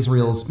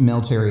Israel's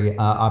military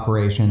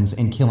operations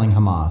and killing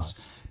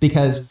Hamas.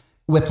 Because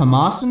with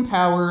Hamas in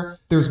power,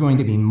 there's going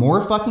to be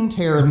more fucking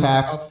terror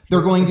attacks.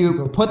 They're going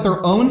to put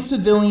their own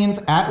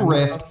civilians at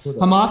risk.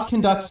 Hamas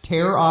conducts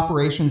terror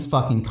operations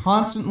fucking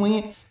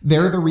constantly.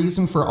 They're the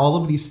reason for all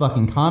of these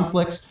fucking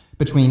conflicts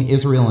between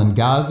Israel and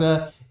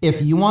Gaza.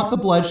 If you want the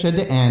bloodshed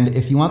to end,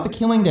 if you want the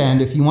killing to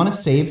end, if you want to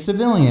save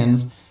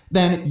civilians,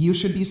 then you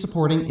should be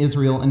supporting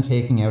Israel and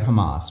taking out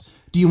Hamas.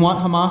 Do you want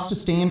Hamas to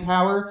stay in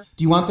power?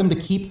 Do you want them to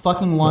keep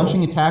fucking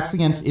launching attacks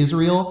against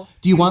Israel?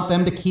 Do you want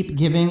them to keep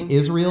giving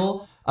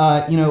Israel,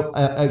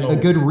 a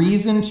good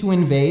reason to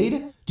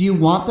invade? Do you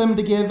want them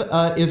to give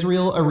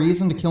Israel a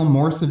reason to kill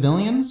more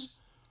civilians?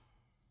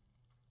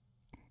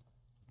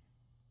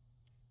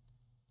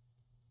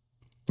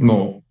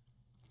 No.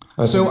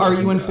 So are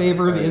you in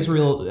favor of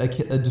Israel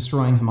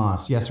destroying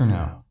Hamas? Yes or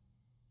no?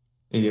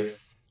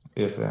 Yes.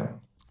 Yes, I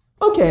am.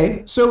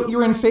 Okay, so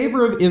you're in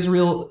favor of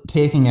Israel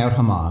taking out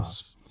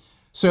Hamas.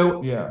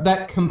 So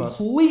that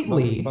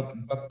completely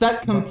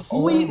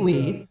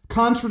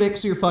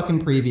contradicts your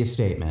fucking previous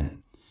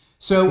statement.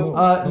 So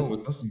no,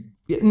 it doesn't.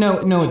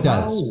 No, it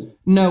does.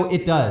 No,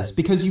 it does.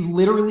 Because you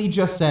literally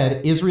just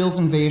said Israel's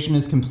invasion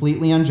is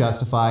completely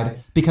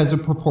unjustified because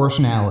of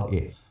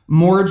proportionality.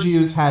 More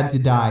Jews had to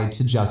die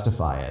to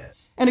justify it.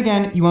 And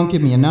again, you won't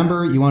give me a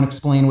number. You won't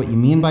explain what you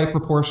mean by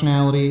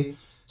proportionality.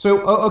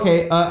 So,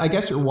 okay, I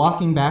guess you're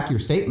walking back your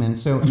statement.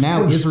 So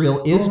now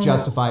Israel is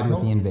justified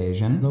with the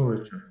invasion. No,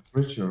 Richard.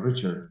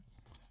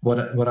 What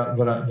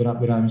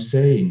I'm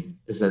saying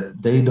is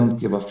that they don't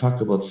give a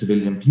fuck about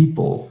civilian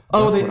people.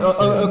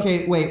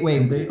 Okay, wait.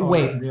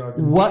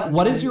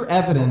 What is your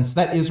evidence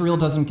that Israel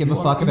doesn't give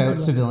a fuck about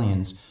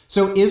civilians?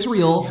 So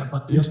Israel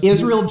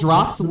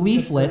drops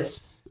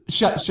leaflets.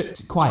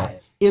 Quiet.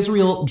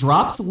 Israel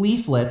drops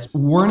leaflets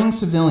warning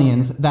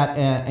civilians that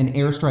an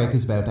airstrike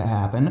is about to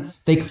happen.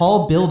 They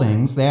call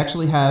buildings. They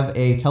actually have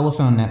a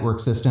telephone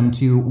network system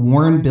to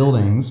warn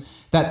buildings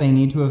that they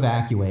need to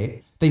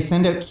evacuate. They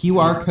send out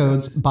QR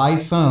codes by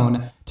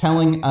phone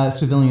telling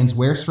civilians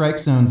where strike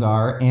zones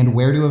are and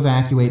where to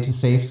evacuate to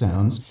safe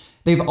zones.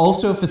 They've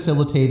also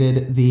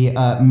facilitated the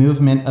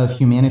movement of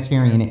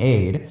humanitarian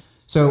aid.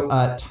 So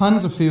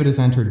tons of food has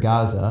entered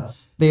Gaza.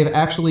 They have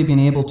actually been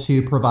able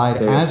to provide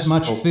as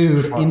much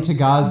food into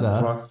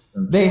Gaza.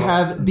 They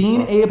have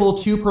been able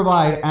to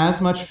provide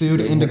as much food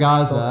into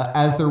Gaza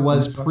as there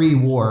was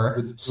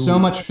pre-war. So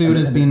much food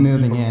has been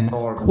moving in.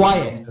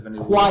 Quiet.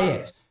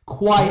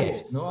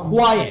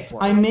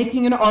 I'm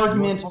making an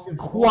argument.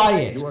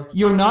 Quiet.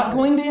 You're not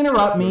going to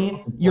interrupt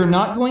me.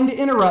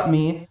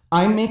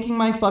 I'm making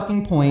my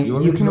fucking point.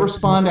 You can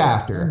respond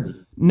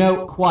after.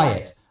 No,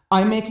 quiet.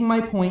 I'm making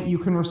my point. You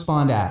can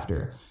respond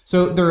after.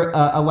 So they're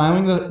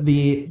allowing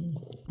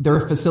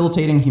they're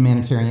facilitating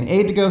humanitarian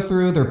aid to go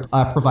through. They're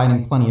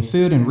providing plenty of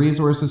food and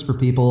resources for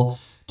people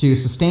to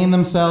sustain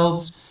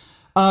themselves.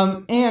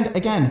 And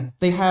again,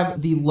 they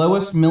have the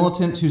lowest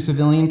militant to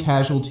civilian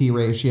casualty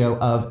ratio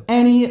of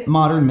any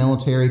modern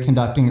military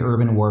conducting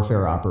urban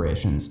warfare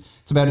operations.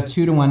 It's about a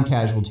 2-to-1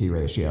 casualty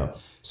ratio.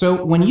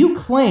 So when you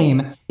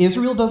claim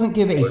Israel doesn't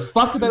give a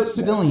fuck about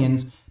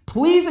civilians,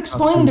 please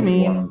explain to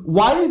me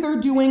why they're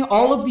doing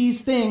all of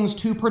these things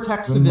to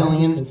protect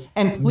civilians,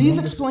 and please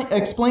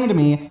explain to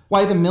me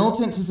why the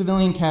militant to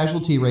civilian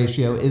casualty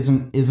ratio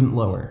isn't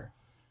lower.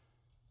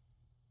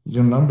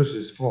 Your numbers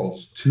is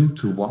false.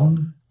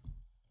 2-to-1?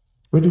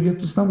 Where do you get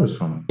these numbers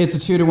from? It's a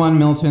 2-to-1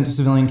 militant to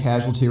civilian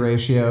casualty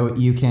ratio.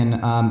 You can,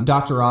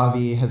 Dr.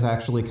 Avi has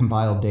actually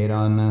compiled data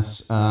on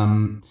this.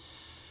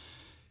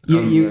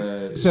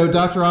 So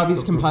Dr.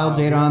 Avi's compiled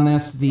data on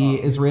this. The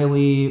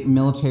Israeli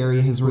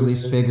military has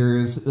released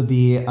figures.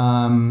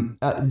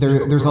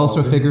 There's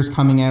also figures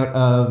coming out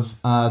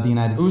of the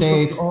United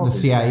States, the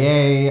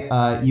CIA.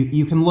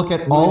 You can look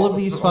at all of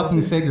these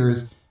fucking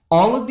figures.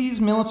 All of these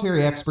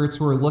military experts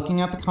who are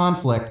looking at the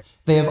conflict,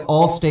 they have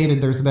all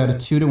stated there's about a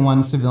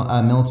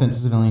 2-to-1 militant to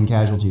civilian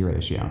casualty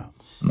ratio.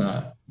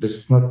 Nah,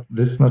 this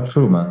is not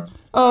true, man.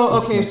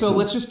 Oh, okay, so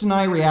let's just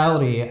deny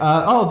reality.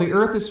 The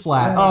Earth is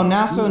flat. Oh,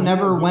 NASA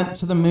never went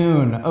to the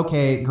moon.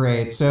 Okay,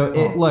 great. So,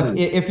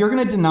 if you're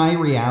going to deny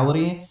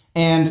reality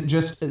and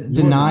just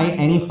deny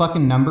any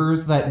fucking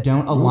numbers that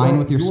don't align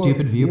with your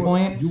stupid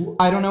viewpoint,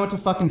 I don't know what to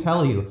fucking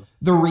tell you.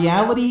 The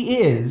reality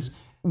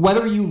is,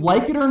 whether you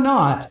like it or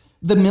not,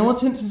 the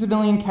militant to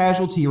civilian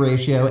casualty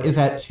ratio is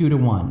at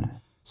 2-to-1.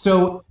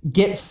 So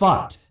get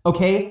fucked,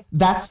 okay?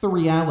 That's the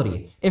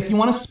reality. If you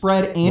want to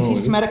spread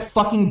anti-Semitic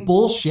fucking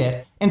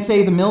bullshit and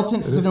say the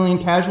militant to civilian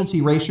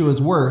casualty ratio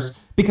is worse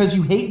because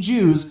you hate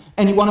Jews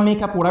and you want to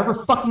make up whatever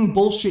fucking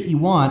bullshit you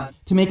want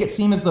to make it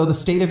seem as though the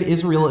state of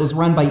Israel is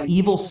run by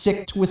evil,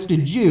 sick,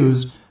 twisted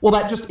Jews, well,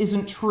 that just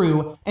isn't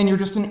true, and you're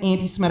just an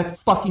anti-Semitic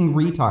fucking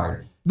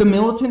retard. The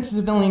militant to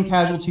civilian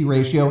casualty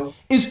ratio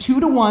is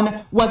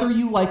 2-to-1 whether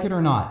you like it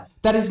or not.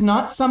 That is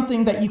not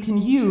something that you can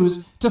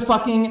use to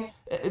fucking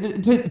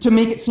to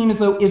make it seem as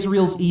though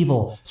Israel's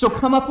evil. So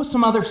come up with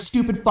some other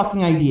stupid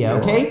fucking idea,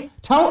 okay?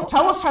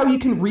 Tell us how you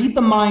can read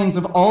the minds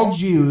of all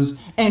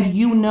Jews and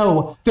you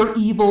know they're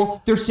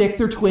evil, they're sick,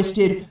 they're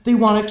twisted, they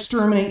want to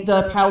exterminate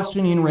the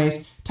Palestinian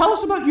race. Tell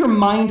us about your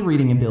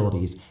mind-reading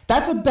abilities.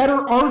 That's a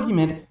better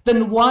argument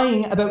than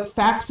lying about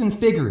facts and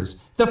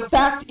figures. The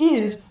fact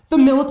is, the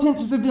militant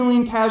to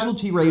civilian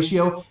casualty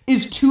ratio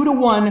is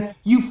 2-to-1,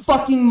 you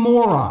fucking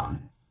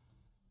moron.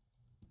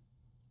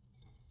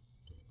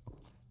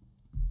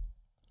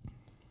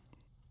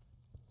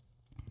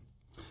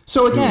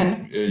 So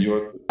again,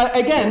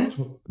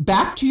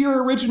 back to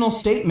your original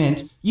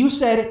statement, you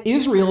said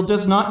Israel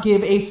does not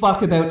give a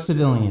fuck about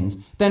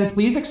civilians. Then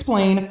please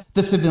explain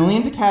the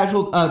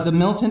the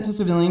militant to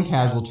civilian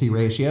casualty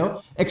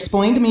ratio.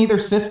 Explain to me their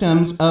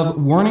systems of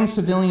warning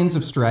civilians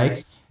of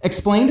strikes.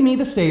 Explain to me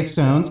the safe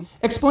zones.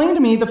 Explain to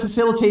me the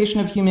facilitation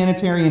of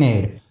humanitarian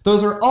aid.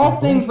 Those are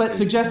all things that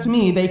suggest to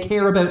me they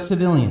care about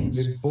civilians.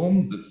 They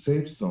bombed the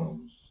safe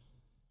zones.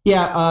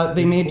 Yeah,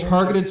 they made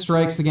targeted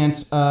strikes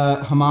against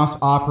Hamas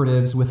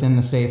operatives within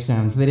the safe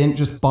zones. They didn't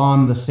just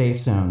bomb the safe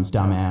zones,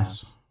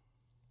 dumbass.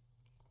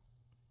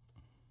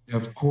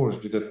 Of course,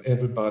 because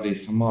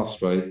everybody's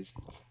Hamas, right?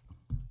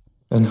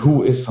 And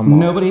who is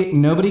Hamas?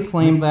 Nobody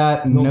claimed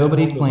that.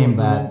 Nobody claimed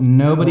that.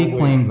 Nobody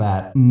claimed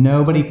that.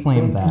 Nobody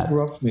claimed that. Don't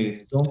interrupt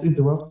me. Don't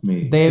interrupt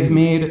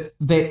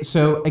me.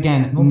 So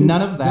again,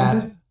 none of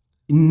that.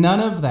 None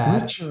of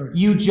that. Richard,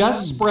 you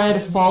just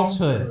spread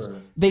falsehoods.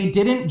 They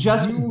didn't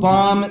just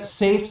bomb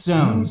safe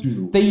zones.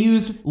 They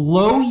used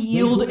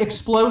low-yield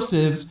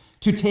explosives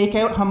to take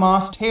out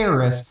Hamas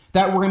terrorists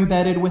that were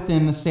embedded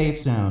within the safe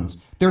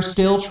zones. They're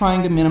still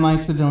trying to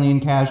minimize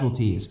civilian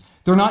casualties.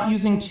 They're not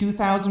using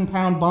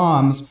 2,000-pound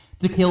bombs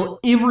to kill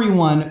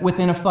everyone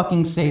within a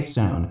fucking safe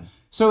zone.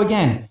 So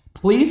again,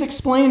 please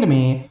explain to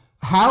me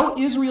how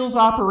Israel's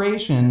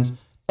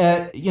operations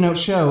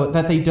show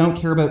that they don't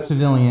care about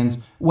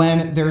civilians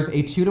when there's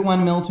a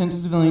 2-to-1 militant to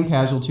civilian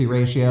casualty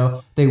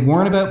ratio. They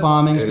warn about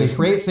bombings, they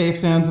create safe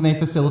zones, and they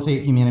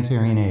facilitate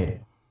humanitarian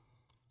aid.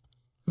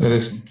 That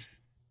isn't.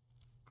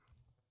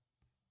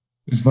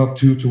 It's not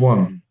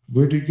 2-to-1.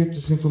 Where do you get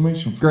this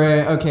information from?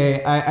 Great.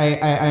 Okay.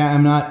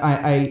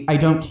 I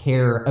don't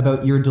care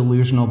about your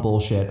delusional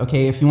bullshit.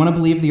 Okay. If you want to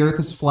believe the earth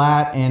is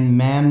flat and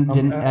man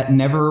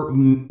never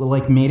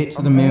made it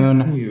to the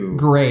moon,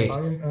 great.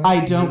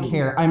 I don't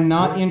care. I'm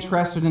not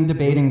interested in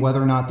debating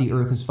whether or not the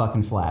earth is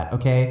fucking flat.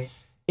 Okay.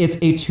 It's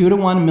a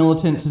 2-to-1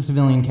 militant to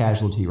civilian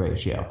casualty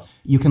ratio.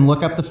 You can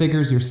look up the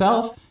figures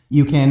yourself.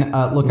 You can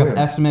look up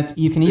estimates.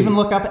 You can even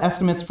look up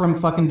estimates from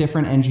fucking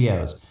different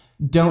NGOs.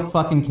 Don't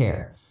fucking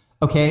care.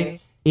 Okay.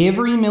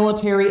 Every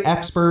military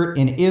expert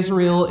in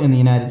Israel, in the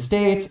United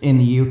States, in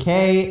the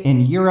UK,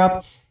 in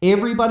Europe,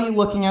 everybody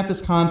looking at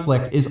this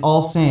conflict is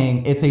all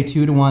saying it's a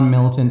 2-to-1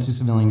 militant to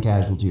civilian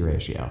casualty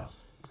ratio.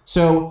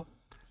 So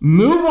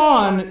move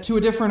on to a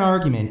different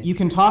argument. You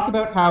can talk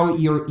about how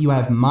you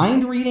have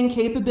mind-reading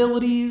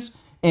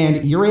capabilities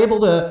and you're able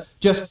to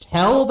just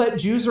tell that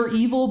Jews are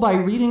evil by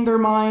reading their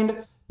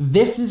mind.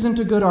 This isn't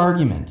a good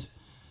argument.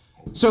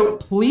 So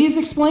please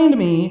explain to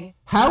me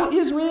how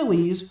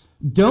Israelis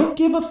don't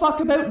give a fuck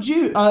about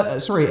give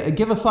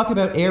a fuck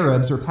about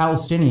Arabs or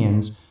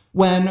Palestinians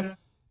when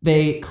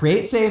they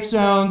create safe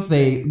zones,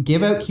 they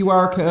give out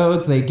QR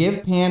codes, they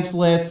give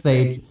pamphlets,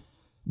 they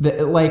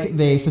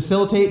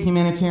facilitate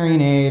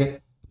humanitarian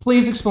aid.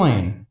 Please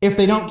explain if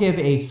they don't give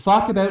a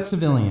fuck about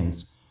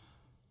civilians.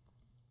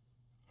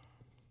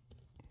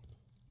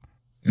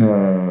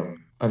 I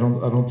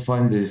don't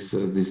find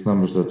these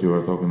numbers that you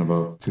are talking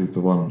about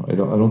 2-to-1. I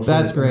don't.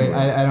 That's great.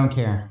 I don't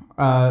care.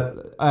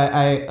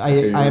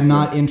 I'm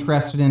not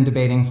interested in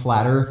debating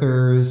flat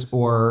earthers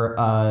or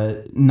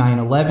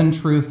 9/11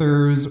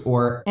 truthers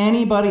or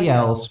anybody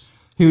else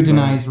who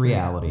denies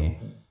reality.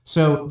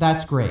 So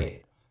that's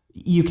great.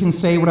 You can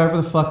say whatever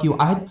the fuck you.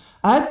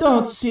 I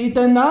don't see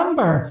the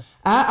number.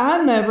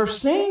 I never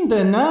seen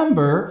the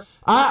number.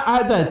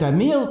 The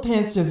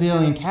militant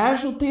civilian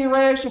casualty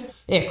ratio,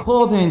 it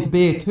couldn't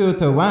be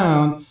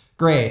 2-to-1.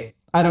 Great.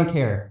 I don't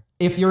care.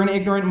 If you're an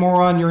ignorant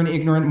moron, you're an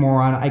ignorant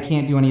moron. I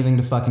can't do anything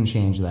to fucking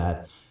change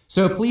that.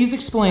 So please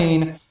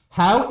explain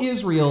how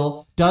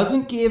Israel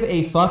doesn't give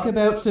a fuck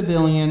about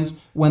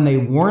civilians when they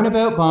warn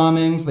about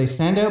bombings, they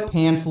send out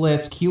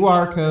pamphlets,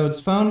 QR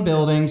codes, phone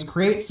buildings,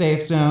 create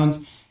safe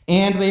zones,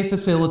 and they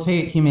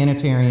facilitate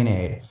humanitarian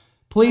aid.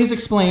 Please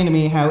explain to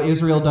me how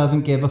Israel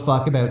doesn't give a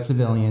fuck about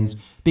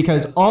civilians,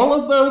 because all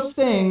of those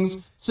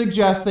things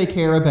suggest they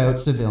care about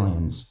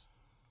civilians.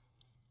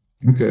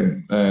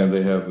 Okay,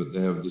 they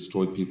have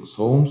destroyed people's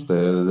homes.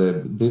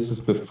 This is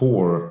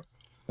before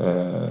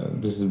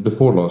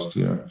last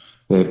year.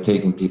 They have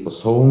taken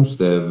people's homes.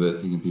 They have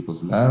taken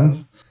people's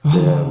lands.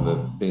 They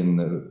have been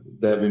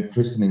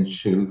imprisoning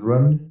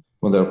children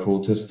when they're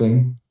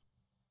protesting.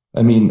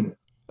 I mean.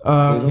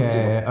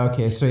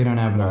 Okay, so you don't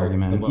have an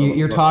argument.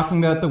 You're talking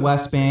about the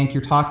West Bank.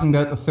 You're talking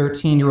about the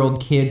 13-year-old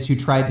kids who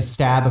tried to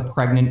stab a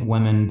pregnant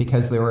woman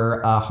because they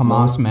were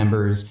Hamas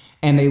members,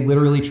 and they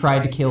literally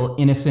tried to kill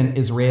innocent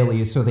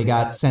Israelis, so they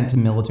got sent to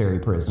military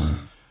prison.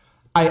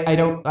 I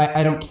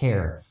don't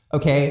care.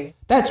 Okay,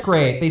 that's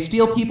great. They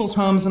steal people's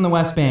homes in the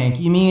West Bank.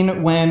 You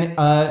mean when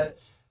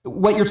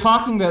what you're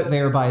talking about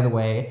there, by the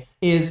way,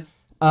 is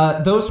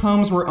those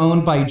homes were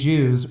owned by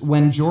Jews.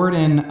 When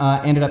Jordan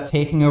ended up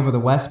taking over the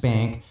West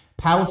Bank,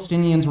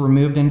 Palestinians were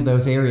moved into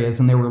those areas,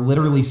 and they were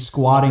literally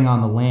squatting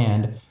on the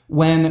land.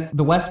 When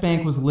the West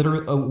Bank was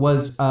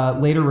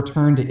later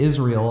returned to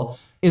Israel,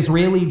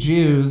 Israeli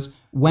Jews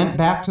went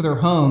back to their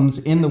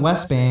homes in the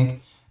West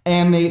Bank,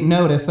 and they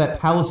noticed that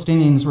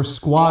Palestinians were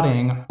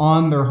squatting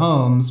on their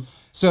homes.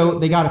 So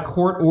they got a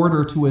court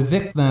order to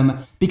evict them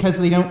because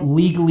they don't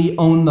legally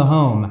own the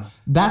home.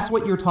 That's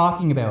what you're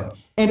talking about.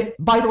 And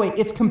by the way,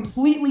 it's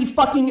completely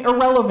fucking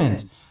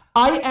irrelevant.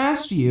 I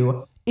asked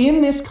you,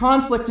 in this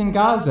conflict in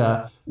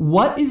Gaza,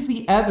 what is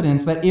the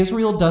evidence that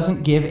Israel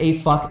doesn't give a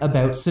fuck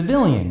about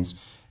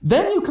civilians?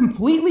 Then you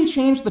completely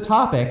change the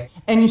topic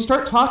and you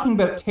start talking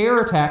about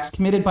terror attacks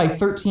committed by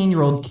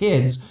 13-year-old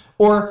kids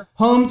or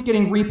homes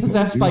getting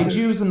repossessed by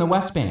Jews in the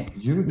West Bank.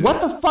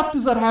 What the fuck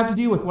does that have to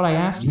do with what I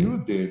asked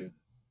you?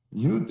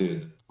 You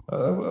did.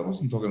 I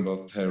wasn't talking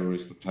about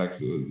terrorist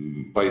attacks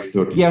by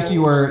 13. Yes,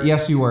 you were.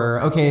 Yes, you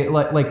were. Okay,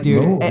 like,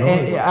 dude,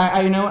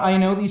 I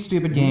know these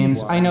stupid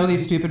games. I know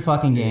these stupid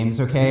fucking games.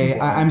 Okay,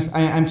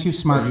 I'm too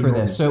smart for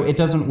this, so it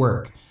doesn't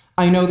work.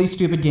 I know these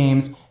stupid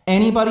games.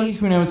 Anybody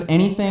who knows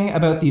anything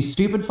about these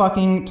stupid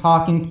fucking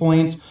talking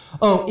points,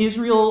 oh,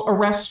 Israel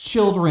arrests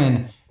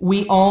children.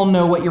 We all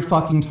know what you're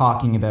fucking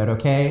talking about.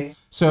 Okay,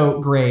 so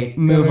great.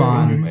 Move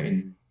on.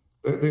 Inhumane.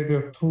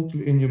 They're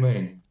totally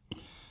inhumane.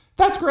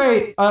 That's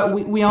great.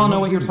 We all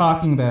know what you're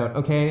talking about,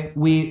 okay?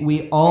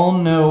 We all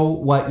know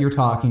what you're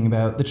talking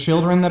about. The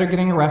children that are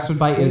getting arrested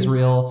by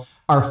Israel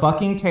are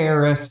fucking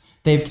terrorists.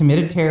 They've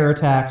committed terror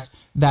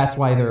attacks. That's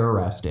why they're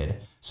arrested.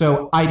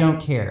 So I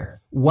don't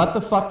care. What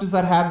the fuck does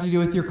that have to do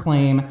with your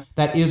claim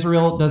that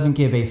Israel doesn't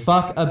give a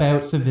fuck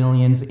about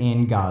civilians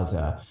in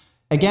Gaza?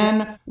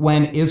 Again,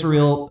 when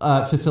Israel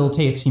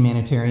facilitates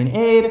humanitarian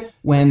aid,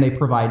 when they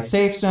provide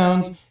safe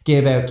zones,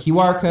 give out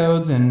QR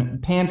codes and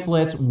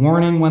pamphlets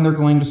warning when they're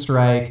going to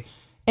strike,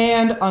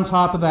 and on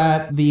top of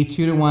that, the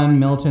 2-to-1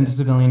 militant to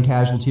civilian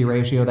casualty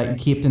ratio that you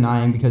keep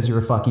denying because you're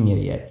a fucking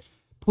idiot.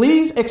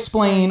 Please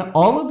explain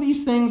all of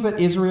these things that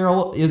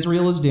Israel is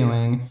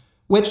doing,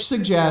 which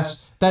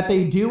suggests that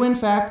they do in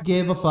fact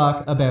give a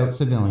fuck about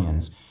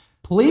civilians.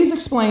 Please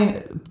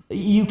explain.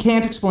 You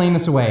can't explain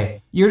this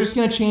away. You're just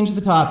going to change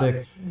the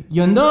topic.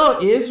 You know,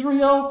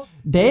 Israel,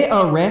 they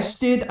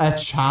arrested a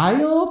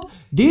child?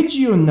 Did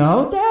you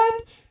know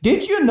that?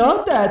 Did you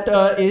know that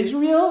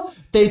Israel,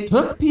 they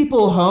took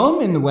people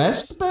home in the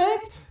West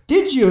Bank?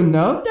 Did you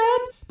know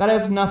that? That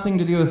has nothing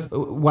to do with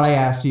what I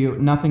asked you.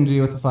 Nothing to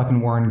do with the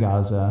fucking war in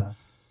Gaza.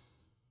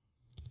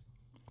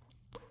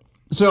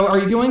 So are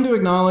you going to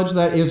acknowledge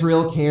that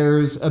Israel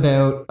cares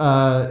about,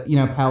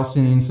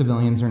 Palestinian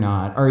civilians or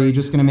not? Or are you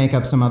just going to make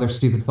up some other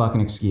stupid fucking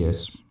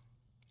excuse?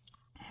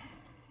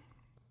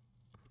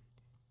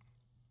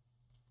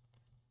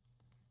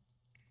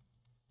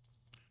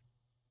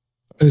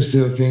 I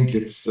still think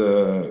it's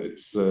a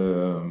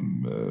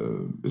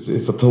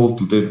total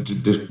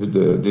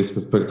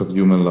disrespect of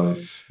human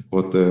life,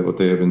 what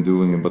they have been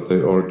doing and what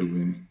they are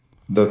doing.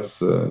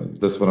 That's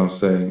what I'm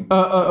saying.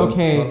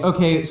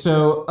 Okay.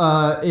 So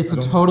it's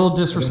a total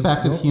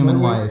disrespect of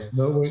human life.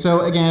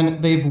 So again,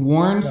 they've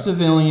warned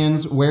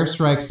civilians where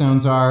strike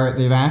zones are.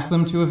 They've asked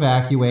them to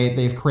evacuate.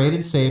 They've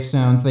created safe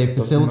zones. They've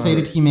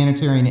facilitated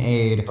humanitarian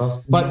aid.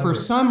 But for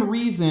some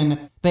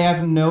reason, they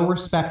have no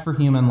respect for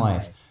human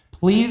life.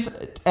 Please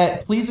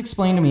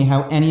explain to me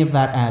how any of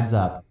that adds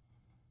up.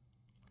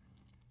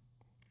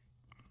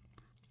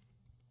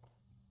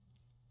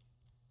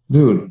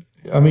 Dude,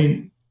 I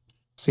mean,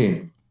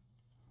 see,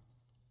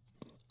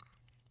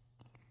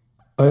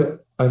 I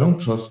don't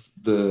trust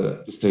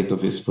the state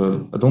of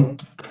Israel. I don't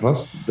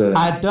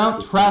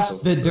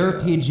trust the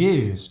dirty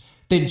Jews.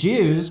 The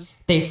Jews,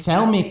 they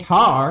sell me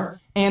car,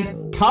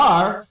 and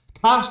car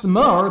cost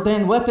more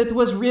than what it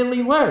was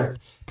really worth.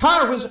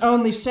 Car was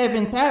only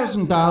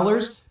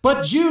 $7,000,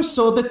 but Jews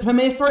sold it to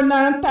me for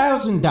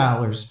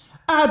 $9,000.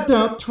 I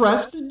don't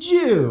trust a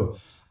Jew.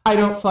 I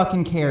don't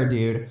fucking care,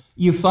 dude.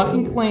 You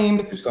fucking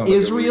claimed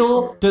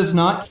Israel does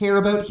not care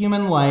about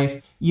human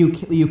life.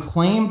 You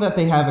claim that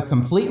they have a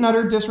complete and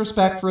utter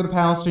disrespect for the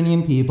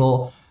Palestinian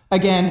people.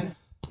 Again,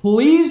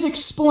 please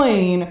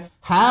explain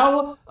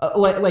how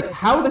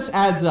how this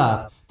adds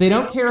up. They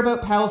don't care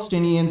about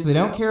Palestinians. They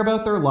don't care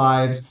about their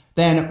lives.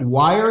 Then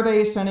why are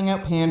they sending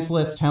out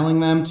pamphlets telling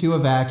them to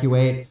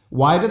evacuate?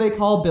 Why do they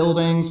call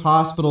buildings,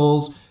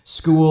 hospitals,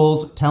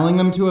 schools, telling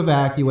them to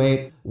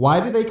evacuate? Why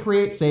do they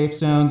create safe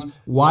zones?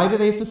 Why do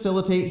they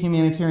facilitate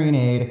humanitarian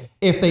aid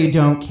if they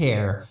don't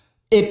care?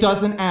 It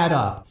doesn't add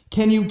up.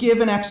 Can you give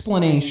an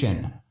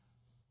explanation?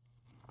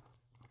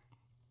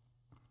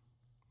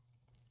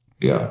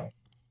 Yeah.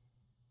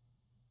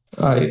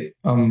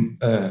 I'm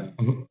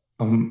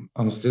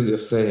still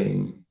just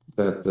saying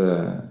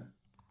that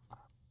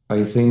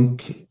I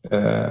think,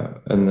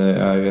 and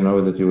I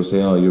know that you were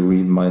saying, oh, you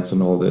read minds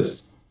and all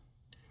this.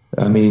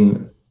 I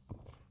mean,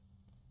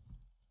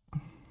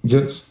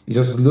 just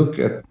look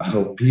at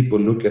how people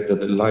look at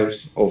the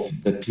lives of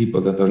the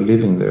people that are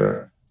living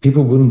there.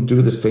 People wouldn't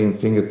do the same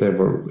thing if they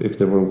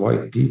were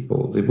white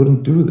people. They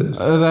wouldn't do this.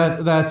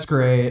 That's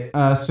great.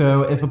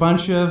 So if a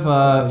bunch of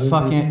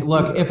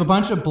if a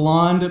bunch of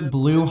blonde,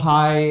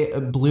 blue-eyed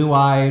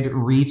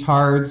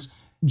retards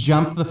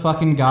jumped the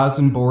fucking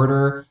Gazan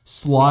border,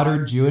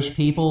 slaughtered Jewish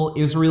people,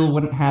 Israel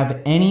wouldn't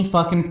have any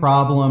fucking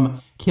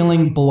problem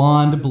killing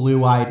blonde,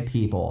 blue-eyed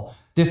people.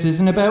 This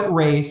isn't about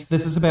race.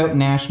 This is about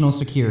national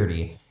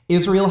security.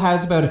 Israel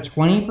has about a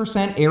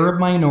 20% Arab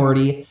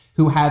minority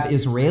who have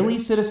Israeli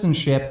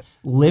citizenship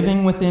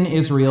living within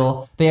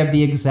Israel. They have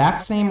the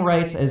exact same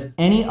rights as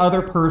any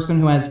other person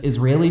who has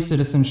Israeli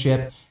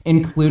citizenship,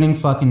 including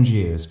fucking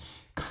Jews.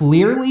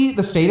 Clearly,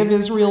 the state of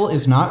Israel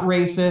is not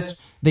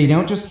racist. They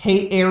don't just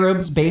hate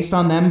Arabs based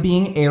on them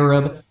being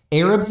Arab.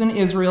 Arabs in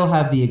Israel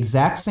have the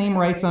exact same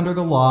rights under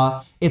the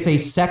law. It's a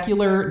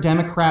secular,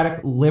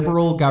 democratic,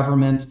 liberal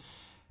government.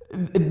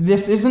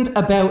 This isn't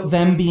about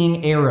them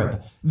being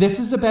Arab. This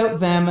is about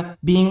them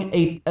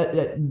being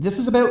this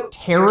is about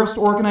terrorist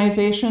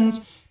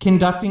organizations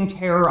conducting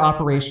terror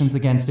operations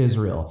against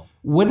Israel.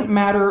 Wouldn't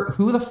matter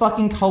who the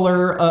fucking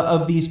color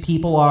of these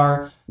people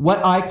are,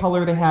 what eye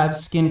color they have,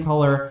 skin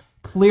color,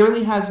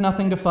 clearly has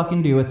nothing to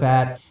fucking do with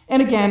that.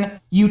 And again,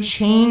 you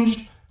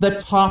changed the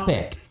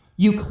topic.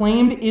 You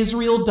claimed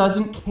Israel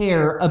doesn't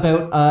care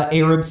about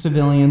Arab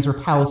civilians or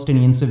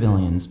Palestinian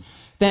civilians.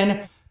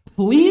 Then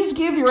please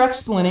give your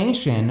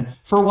explanation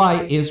for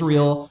why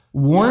Israel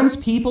warns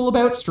people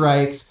about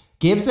strikes,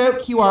 gives out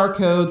QR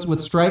codes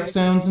with strike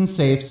zones and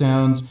safe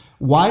zones.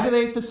 Why do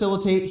they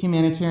facilitate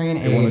humanitarian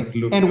aid?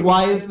 And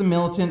why is the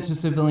militant to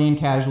civilian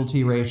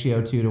casualty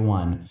ratio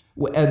 2-to-1?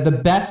 The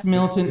best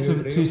militant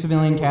to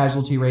civilian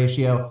casualty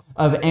ratio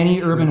of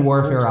any urban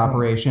warfare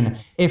operation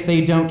if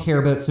they don't care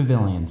about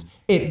civilians.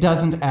 It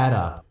doesn't add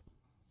up.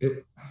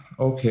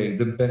 Okay,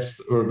 the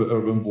best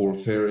urban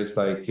warfare is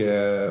like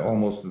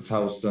almost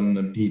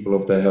 1,000 people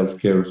of the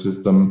healthcare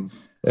system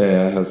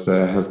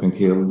has been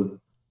killed.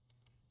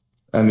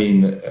 I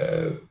mean,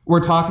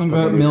 we're talking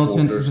about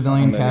militant to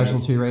civilian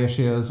casualty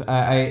ratios.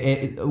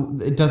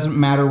 It doesn't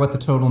matter what the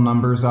total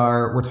numbers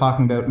are. We're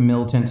talking about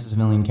militant to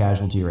civilian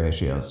casualty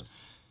ratios.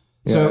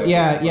 So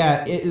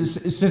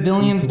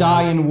civilians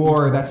die in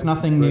war. That's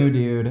nothing new,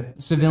 dude.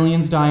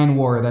 Civilians die in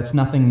war. That's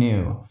nothing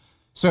new.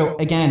 So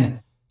again,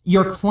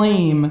 your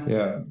claim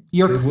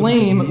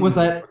was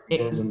that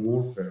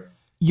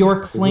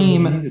your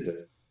claim.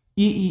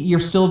 You're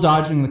still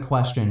dodging the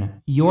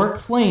question. Your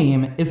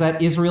claim is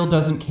that Israel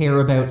doesn't care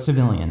about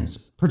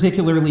civilians,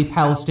 particularly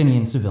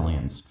Palestinian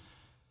civilians.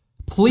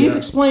 Please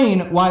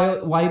explain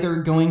why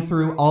they're going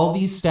through all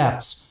these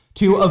steps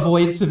to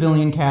avoid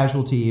civilian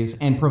casualties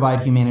and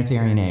provide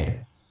humanitarian aid.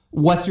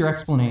 What's your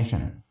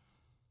explanation?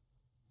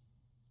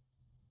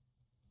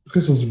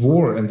 Because it's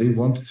war and they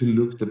want to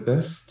look the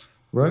best,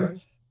 right?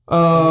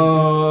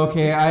 Oh,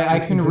 okay. I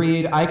can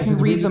read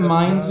the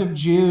minds of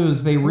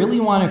Jews. They really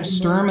want to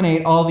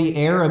exterminate all the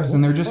Arabs,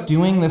 and they're just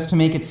doing this to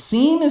make it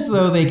seem as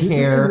though they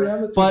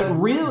care, but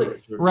really,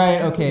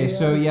 right? Okay,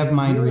 so you have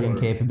mind reading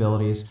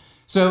capabilities.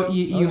 So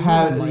you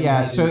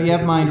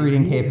have mind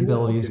reading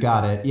capabilities.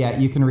 Got it. Yeah,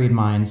 you can read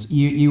minds.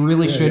 You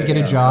really should get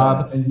a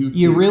job.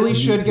 You really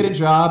should get a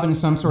job in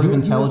some sort of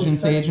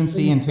intelligence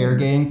agency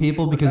interrogating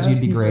people because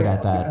you'd be great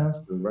at that.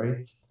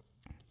 Right?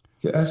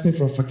 You asked me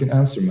for a fucking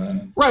answer,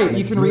 man. Right,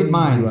 you can read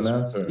minds.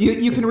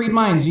 You can read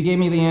minds. You gave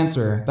me the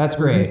answer. That's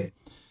great.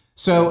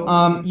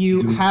 So,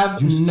 you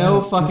have no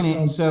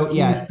fucking... So,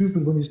 yeah.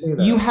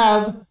 You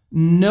have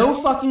no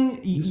fucking...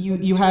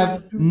 You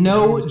have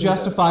no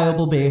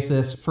justifiable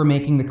basis for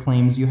making the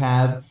claims you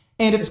have.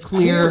 And it's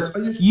clear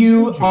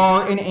you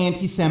are an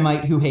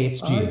anti-Semite who hates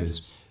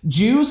Jews.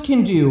 Jews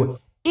can do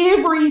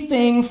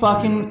everything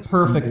fucking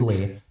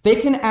perfectly. They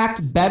can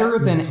act better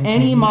than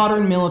any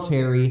modern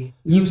military.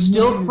 You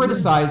still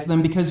criticize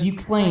them because you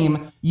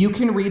claim you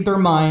can read their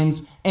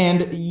minds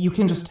and you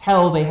can just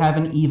tell they have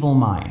an evil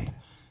mind.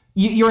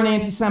 You're an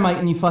anti-Semite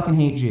and you fucking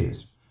hate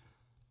Jews.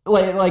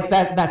 Like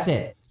that's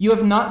it. You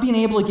have not been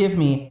able to give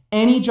me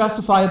any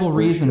justifiable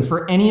reason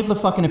for any of the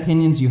fucking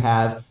opinions you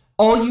have.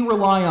 All you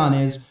rely on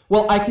is,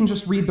 well, I can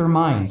just read their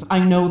minds.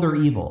 I know they're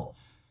evil.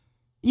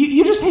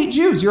 You just hate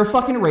Jews. You're a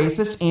fucking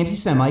racist,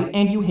 anti-Semite,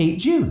 and you hate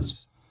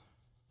Jews.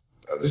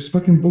 This is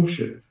fucking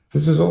bullshit.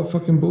 This is all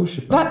fucking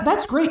bullshit.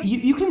 That's great.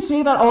 You can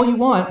say that all you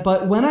want,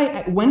 but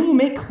when you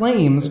make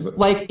claims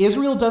like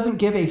Israel doesn't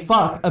give a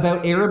fuck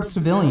about Arab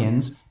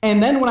civilians,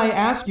 and then when I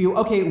ask you,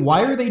 okay,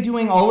 why are they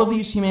doing all of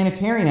these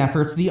humanitarian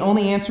efforts, the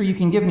only answer you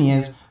can give me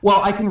is,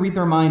 well, I can read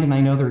their mind and I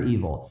know they're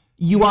evil.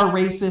 You are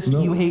racist.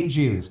 No. You hate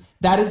Jews.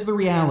 That is the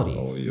reality.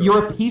 Oh,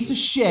 you're a piece of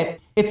shit.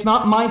 It's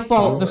not my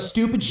fault. The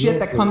stupid shit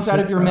that comes out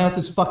of your mouth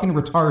is fucking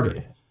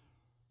retarded.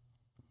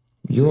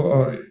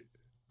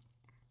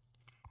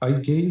 I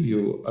gave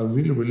you a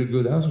really, really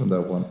good answer on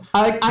that one.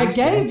 I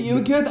gave you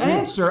a good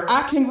answer.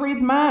 I can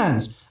read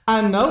minds.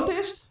 I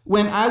noticed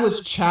when I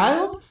was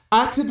child,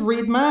 I could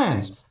read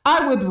minds.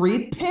 I would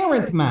read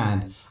parent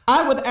mind.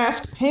 I would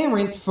ask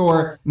parent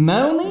for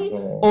money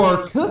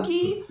or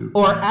cookie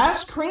or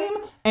ice cream,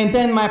 and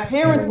then my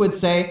parent would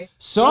say,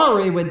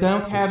 sorry, we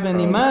don't have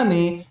any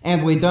money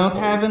and we don't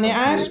have any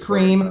ice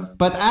cream,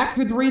 but I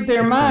could read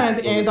their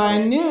mind and I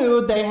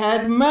knew they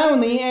had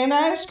money and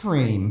ice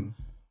cream.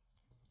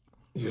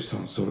 You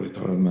sound so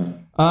retarded,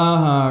 man.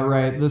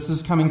 Right. This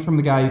is coming from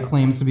the guy who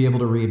claims to be able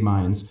to read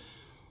minds.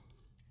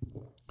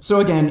 So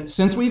again,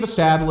 since we've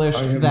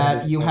established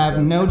that you have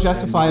no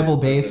justifiable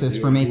basis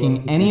for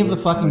making any of the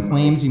fucking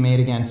claims you made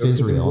against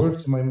Israel,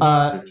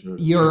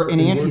 you're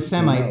an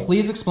anti-Semite.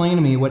 Please explain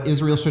to me what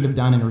Israel should have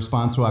done in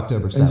response to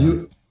October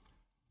 7th.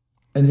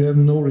 And you have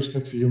no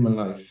respect for human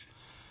life.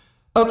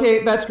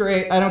 Okay, that's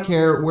great. I don't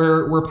care.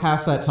 We're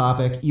past that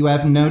topic. You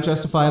have no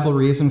justifiable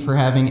reason for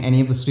having any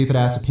of the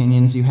stupid-ass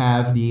opinions you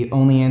have. The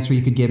only answer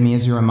you could give me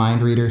is you're a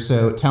mind reader,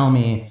 so tell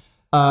me,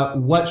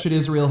 what should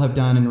Israel have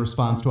done in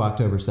response to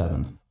October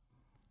 7th?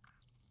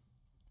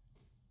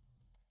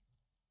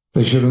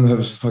 They shouldn't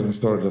have fucking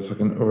started a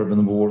fucking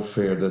urban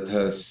warfare that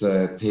has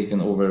taken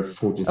over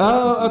 40,000.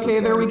 Oh, okay,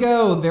 there we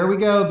go. There we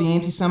go. The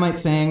anti-Semite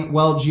saying,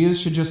 well, Jews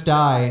should just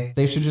die.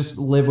 They should just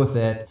live with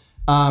it.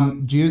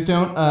 Jews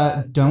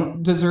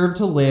don't deserve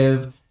to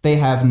live. They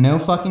have no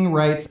fucking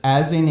rights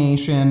as a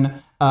nation.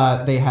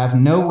 They have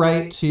no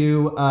right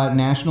to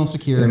national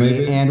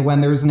security. And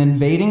when there's an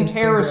invading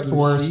terrorist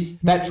force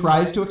that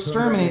tries to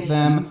exterminate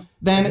them,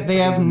 then they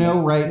have no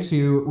right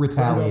to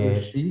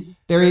retaliate.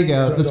 There you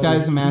go. This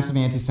guy's a massive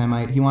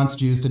anti-Semite. He wants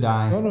Jews to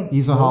die.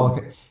 He's a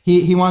Holocaust.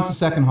 He wants a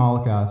second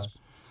Holocaust.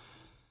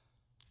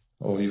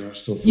 Oh, you are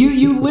so.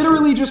 You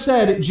literally just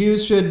said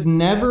Jews should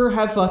never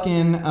have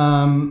fucking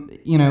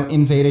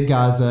invaded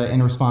Gaza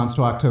in response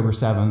to October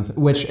 7th,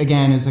 which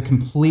again is a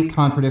complete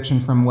contradiction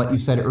from what you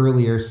said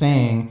earlier,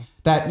 saying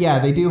that yeah,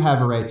 they do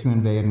have a right to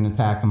invade and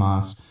attack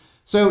Hamas.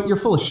 So you're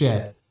full of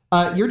shit.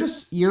 You're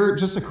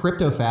just a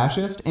crypto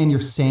fascist, and you're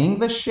saying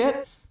this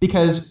shit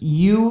because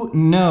you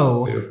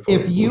know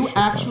if you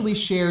actually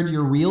shared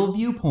your real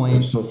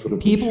viewpoints,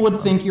 people would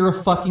think you're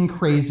a fucking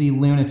crazy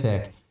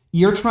lunatic.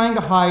 You're trying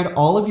to hide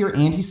all of your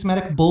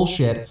anti-Semitic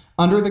bullshit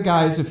under the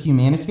guise of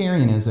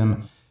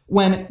humanitarianism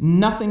when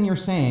nothing you're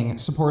saying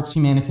supports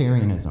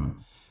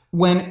humanitarianism.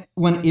 When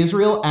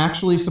Israel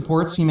actually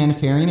supports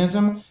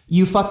humanitarianism,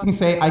 you fucking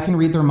say, I can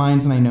read their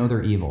minds and I know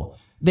they're evil.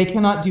 They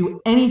cannot do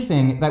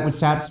anything that would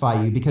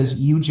satisfy you because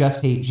you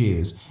just hate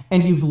Jews.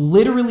 And you've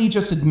literally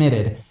just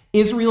admitted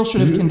Israel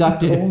should have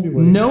conducted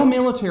no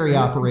military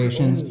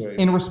operations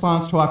in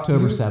response to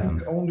October 7th.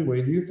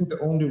 Do you think the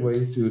only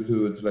way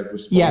to like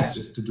respond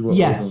is to do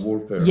urban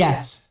warfare?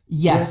 Yes.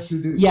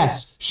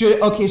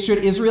 Should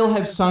Israel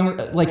have sung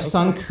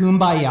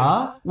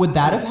Kumbaya? Would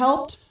that have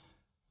helped?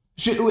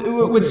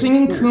 Would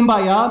singing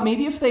Kumbaya,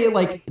 maybe if they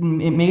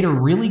made a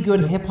really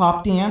good hip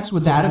hop dance,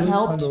 would that have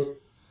helped?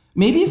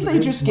 Maybe if they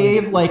just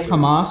gave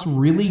Hamas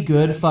really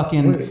good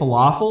fucking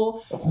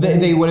falafel,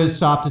 they would have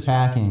stopped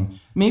attacking.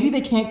 Maybe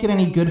they can't get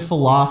any good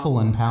falafel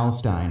in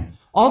Palestine.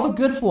 All the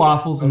good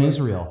falafels in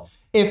Israel.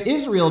 If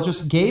Israel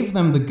just gave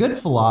them the good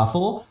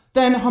falafel,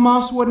 then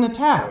Hamas wouldn't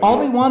attack. All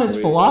they want is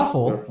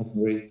falafel. You're a fucking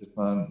racist,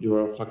 man.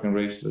 You're a fucking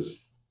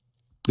racist.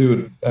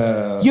 Dude.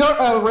 You're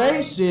a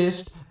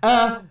racist.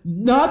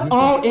 Not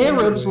all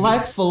Arabs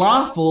like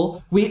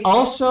falafel. We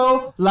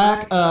also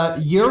like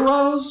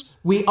euros.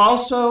 We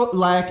also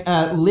like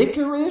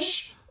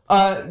licorice.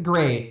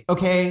 Great.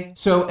 Okay.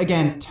 So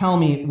again, tell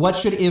me, what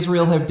should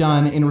Israel have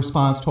done in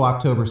response to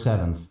October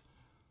 7th?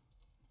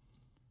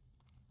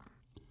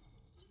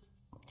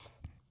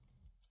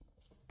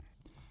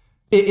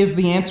 Is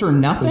the answer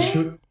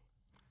nothing?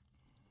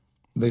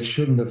 They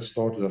shouldn't have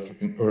started a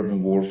fucking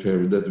urban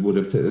warfare that would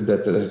have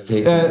that has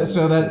taken.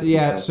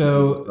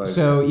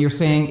 So you're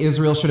saying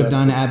Israel should have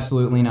done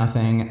absolutely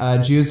nothing.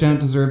 Jews don't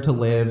deserve to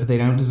live. They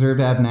don't deserve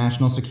to have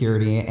national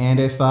security. And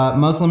if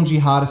Muslim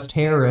jihadist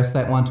terrorists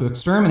that want to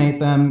exterminate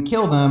them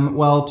kill them,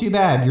 well, too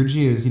bad. You're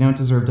Jews. You don't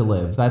deserve to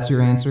live. That's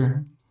your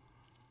answer.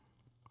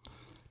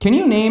 Can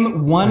you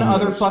name one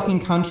other fucking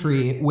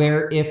country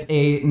where if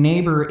a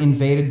neighbor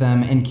invaded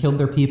them and killed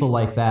their people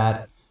like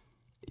that,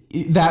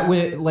 that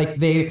would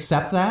they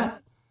accept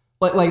that?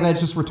 Like that's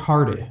just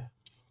retarded.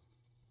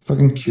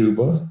 Fucking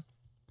Cuba.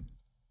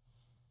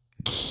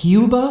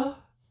 Cuba?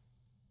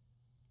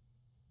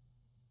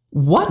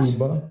 What?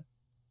 Cuba.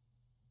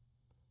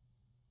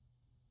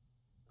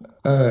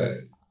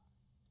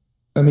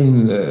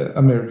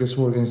 America's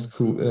war against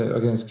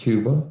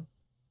Cuba.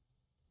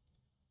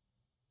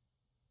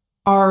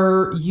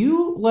 Are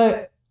you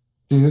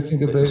Do you think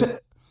that they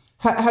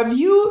have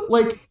you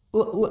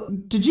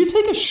did you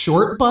take a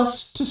short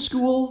bus to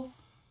school?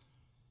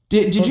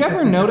 Did you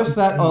ever notice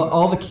that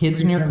all the kids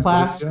in your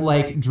class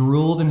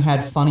drooled and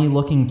had funny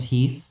looking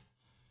teeth?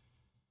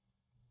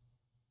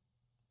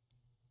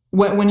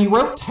 When you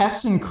wrote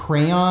tests in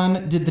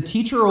crayon, did the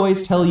teacher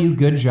always tell you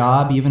good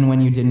job even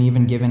when you didn't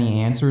even give any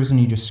answers and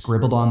you just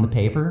scribbled on the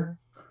paper?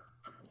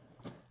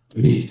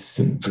 Please,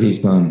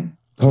 man.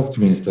 Talk to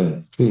me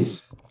instead,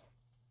 please.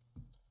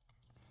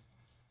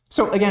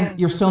 So again,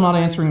 you're still not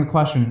answering the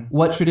question.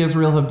 What should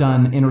Israel have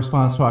done in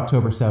response to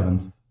October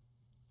 7th?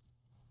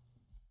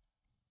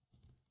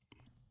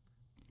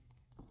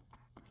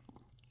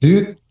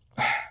 Dude,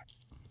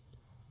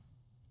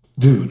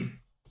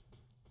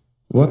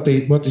 what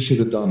they should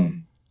have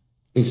done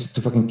is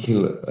to fucking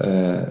kill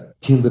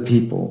the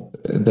people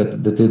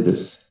that did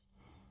this.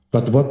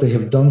 But what they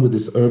have done with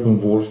this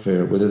urban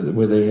warfare,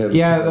 where they have...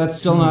 Yeah, that's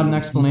still not an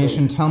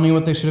explanation. Tell me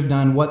what they should have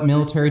done. What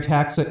military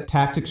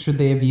tactics should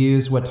they have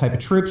used? What type of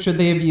troops should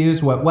they have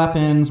used? What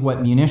weapons?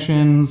 What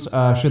munitions?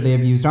 Should they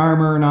have used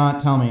armor or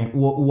not? Tell me.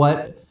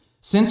 What?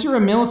 Since you're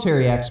a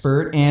military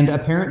expert, and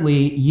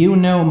apparently you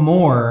know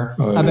more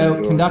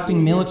about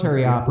conducting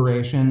military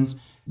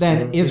operations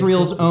than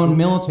Israel's own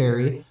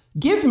military,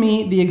 give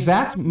me the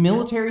exact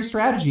military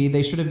strategy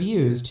they should have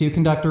used to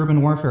conduct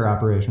urban warfare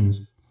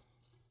operations.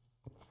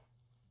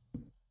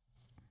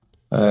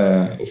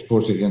 Of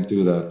course, I can't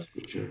do that,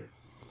 Richard.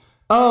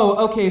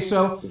 Oh, okay,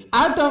 so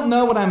I don't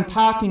know what I'm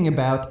talking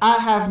about. I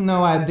have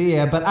no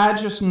idea, but I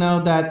just know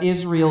that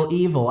Israel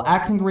evil. I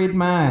can read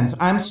minds.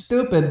 I'm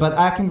stupid, but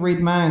I can read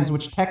minds,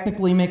 which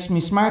technically makes me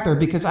smarter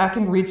because I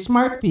can read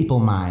smart people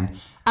mind.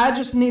 I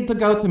just need to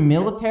go to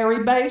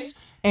military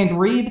base and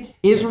read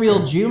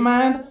Israel Jew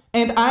mind,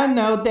 and I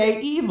know they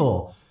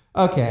evil.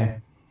 Okay.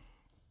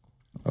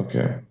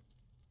 Okay.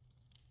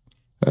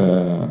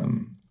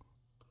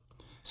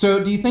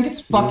 So do you think it's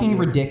fucking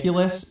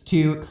ridiculous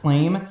to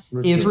claim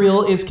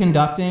Israel is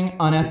conducting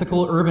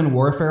unethical urban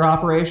warfare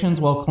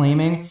operations while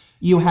claiming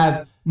you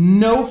have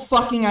no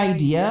fucking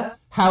idea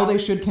how they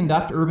should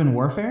conduct urban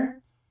warfare?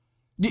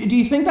 Do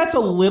you think that's a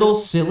little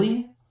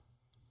silly?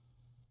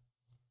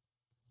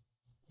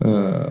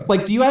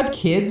 Like, do you have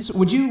kids?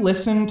 Would you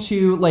listen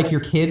to, like,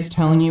 your kids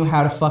telling you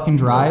how to fucking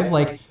drive?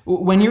 Like,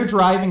 when you're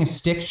driving a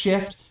stick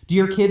shift, do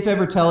your kids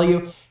ever tell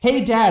you,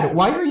 hey, Dad,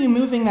 why are you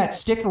moving that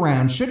stick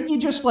around? Shouldn't you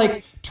just,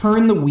 like,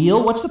 turn the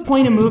wheel? What's the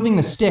point of moving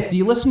the stick? Do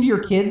you listen to your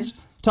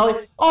kids tell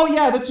you, oh,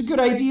 yeah, that's a good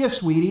idea,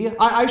 sweetie.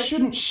 I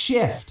shouldn't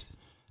shift.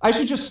 I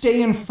should just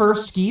stay in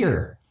first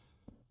gear.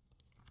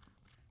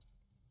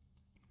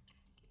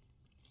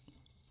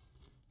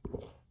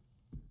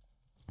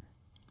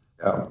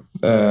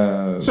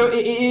 So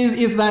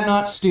is that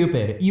not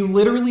stupid? You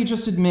literally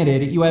just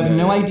admitted you have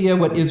no idea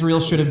what Israel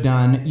should have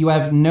done. You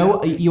have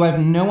no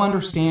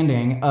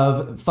understanding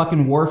of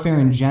fucking warfare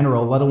in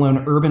general, let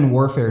alone urban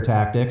warfare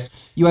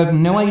tactics. You have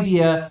no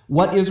idea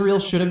what Israel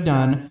should have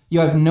done. You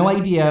have no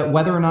idea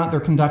whether or not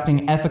they're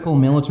conducting ethical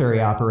military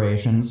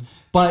operations,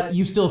 but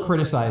you still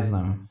criticize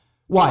them.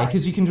 Why?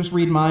 Because you can just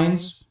read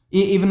minds?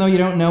 Even though you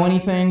don't know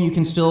anything, you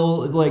can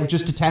still, like,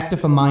 just detect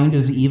if a mind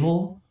is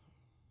evil?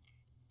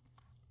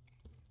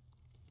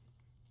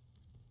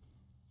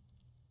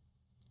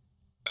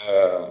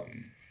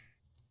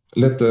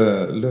 Let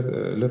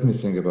me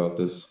think about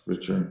this,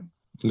 Richard.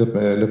 Let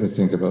me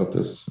think about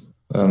this,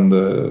 and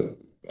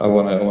I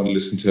want to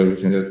listen to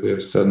everything that we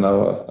have said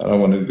now, and I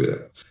want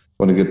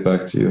to get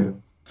back to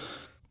you.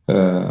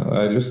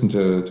 I listened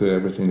to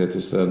everything that you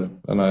said,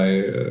 and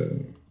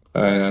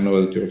I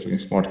know that you're a fucking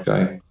smart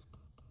guy.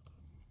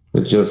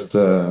 It just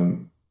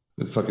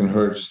it fucking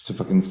hurts to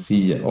fucking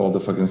see all the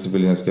fucking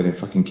civilians getting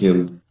fucking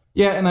killed.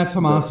 Yeah, and that's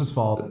Hamas's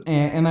fault.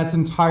 And that's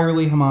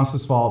entirely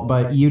Hamas's fault,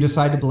 but you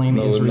decide to blame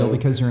Israel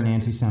because you're an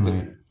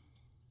anti-Semite.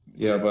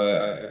 Yeah,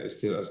 but I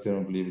still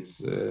don't believe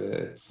it's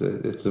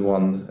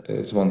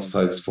one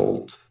side's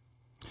fault.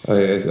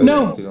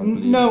 No,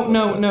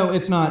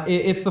 it's not.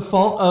 It's the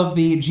fault of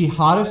the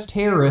jihadist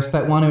terrorists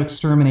that want to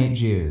exterminate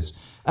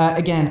Jews.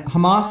 Again,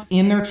 Hamas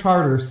in their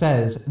charter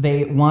says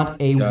they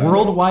want a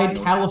worldwide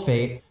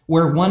caliphate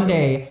where one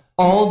day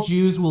all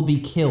Jews will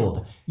be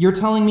killed. You're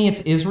telling me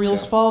it's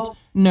Israel's fault?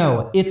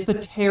 No, it's the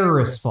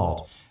terrorists'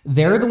 fault.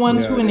 They're the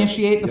ones who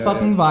initiate the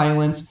fucking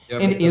violence,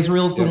 and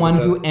Israel's the one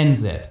who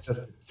ends it. It's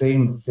just the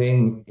same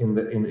thing in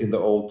the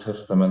Old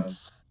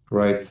Testament,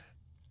 right?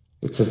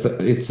 It's just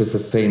the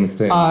same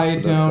thing. I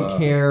don't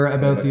care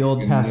about the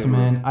Old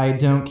Testament. I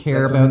don't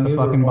care about the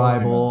fucking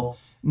Bible.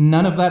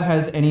 None of that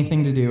has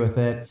anything to do with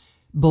it.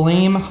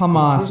 Blame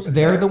Hamas.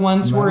 They're the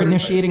ones who are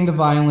initiating the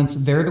violence.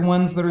 They're the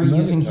ones that are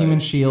using human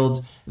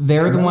shields.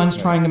 They're the ones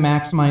trying to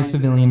maximize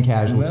civilian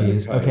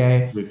casualties,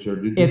 okay?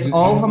 It's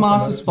all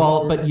Hamas's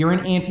fault, but you're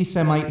an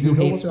anti-Semite who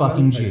hates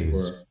fucking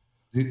Jews.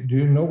 Do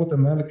you know what the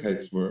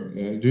Amalekites were?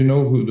 Do you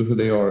know who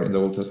they are in the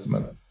Old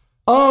Testament?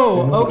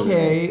 Oh,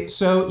 okay.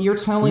 So you're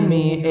telling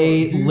me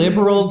a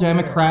liberal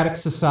democratic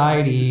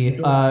society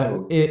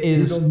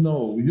is... You don't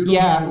know.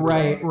 Yeah,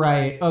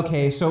 right.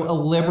 Okay, so a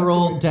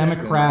liberal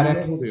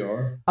democratic...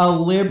 A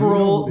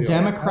liberal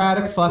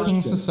democratic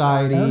fucking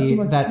society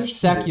that's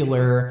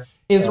secular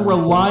is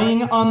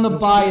relying on the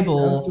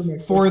Bible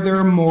for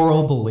their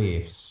moral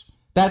beliefs.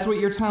 That's what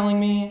you're telling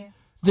me?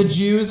 The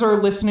Jews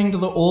are listening to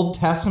the Old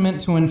Testament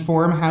to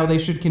inform how they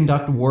should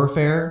conduct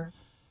warfare?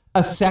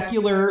 A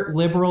secular,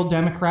 liberal,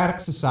 democratic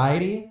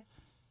society?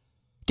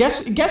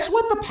 Guess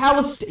what the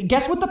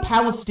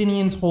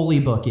Palestinians' holy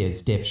book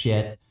is,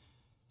 dipshit.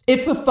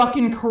 It's the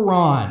fucking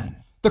Quran.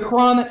 The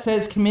Quran that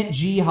says commit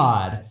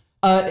jihad.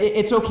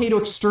 It's okay to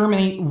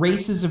exterminate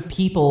races of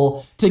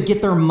people to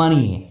get their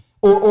money,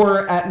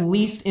 or at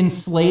least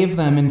enslave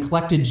them and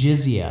collect a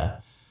jizya.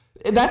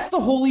 That's the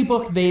holy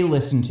book they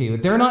listen to.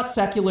 They're not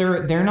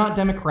secular. They're not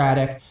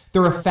democratic.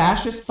 They're a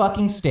fascist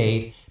fucking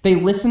state. They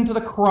listen to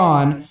the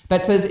Quran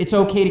that says it's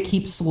okay to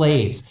keep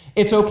slaves.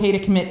 It's okay to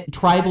commit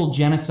tribal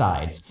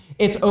genocides.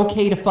 It's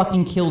okay to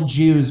fucking kill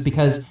Jews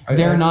because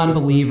they're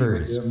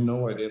non-believers. You have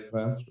no idea to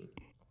answer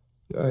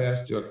it. I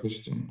asked you a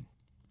question.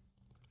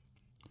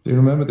 Do you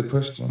remember the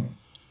question?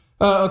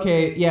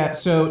 Okay, yeah,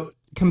 so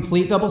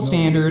complete double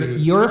standard.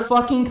 You're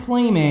fucking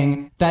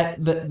claiming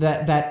that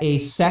that a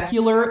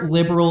secular,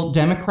 liberal,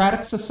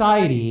 democratic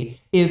society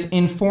is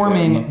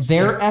informing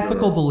their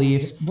ethical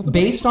beliefs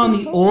based on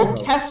the Old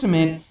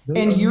Testament,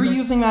 and you're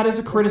using that as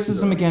a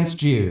criticism against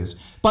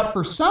Jews. But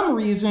for some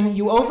reason,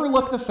 you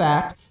overlook the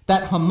fact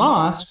that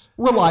Hamas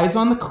relies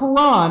on the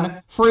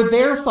Quran for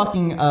their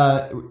fucking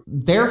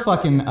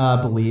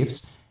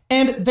beliefs,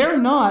 and they're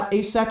not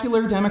a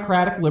secular,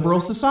 democratic, liberal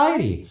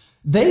society.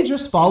 They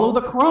just follow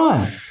the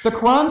Quran. The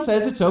Quran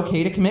says it's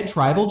okay to commit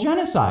tribal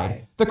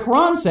genocide. The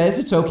Quran says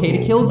it's okay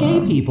to kill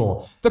gay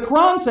people. The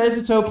Quran says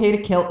it's okay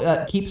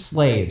to keep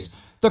slaves.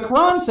 The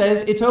Quran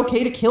says it's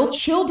okay to kill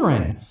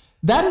children.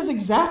 That is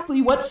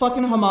exactly what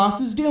fucking Hamas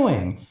is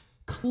doing.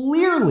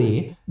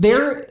 Clearly,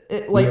 they're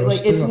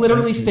like it's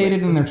literally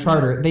stated in their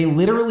charter. They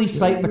literally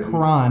cite the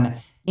Quran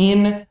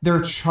in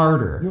their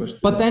charter.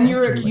 But then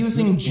you're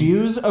accusing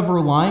Jews of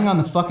relying on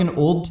the fucking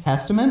Old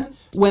Testament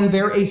when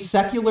they're a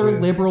secular,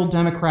 liberal,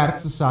 democratic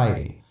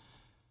society.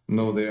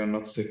 No, they are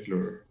not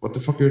secular. What the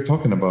fuck are you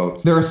talking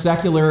about? They're a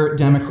secular,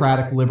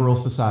 democratic, liberal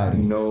society.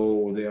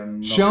 No, they are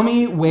not. Show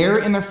me where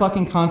in their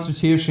fucking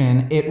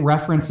constitution it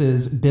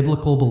references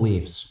biblical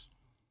beliefs.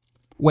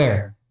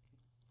 Where?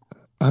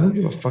 I don't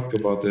give a fuck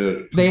about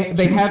their...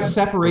 They have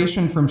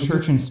separation from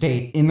church and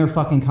state in their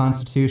fucking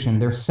constitution.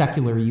 They're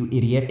secular, you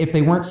idiot. If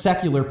they weren't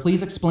secular,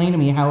 please explain to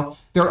me how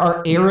there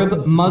are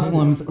Arab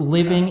Muslims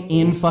living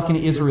in fucking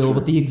Israel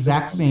with the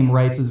exact same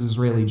rights as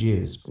Israeli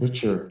Jews.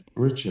 Richard.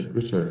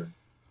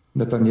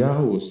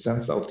 Netanyahu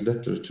sends out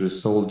letters to the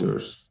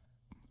soldiers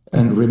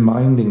and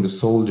reminding the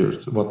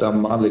soldiers what the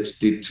Amaleks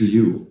did to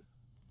you.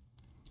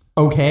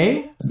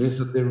 Okay. There's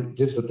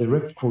a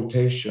direct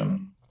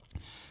quotation.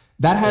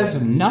 That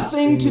has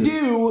nothing to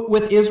do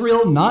with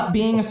Israel not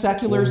being a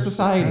secular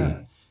society.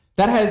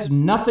 That has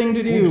nothing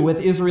to do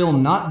with Israel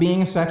not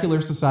being a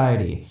secular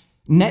society.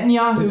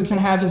 Netanyahu can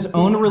have his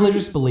own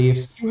religious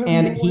beliefs,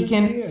 and he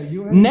can...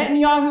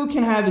 Netanyahu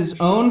can have his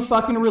own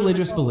fucking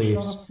religious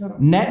beliefs.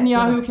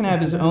 Netanyahu can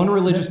have his own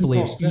religious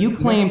beliefs. You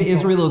claimed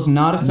Israel is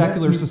not a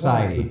secular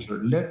society.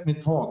 Let me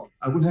talk.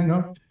 I will hang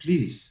up,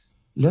 please.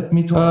 Let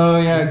me talk. Oh,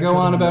 yeah, go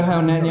on about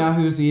how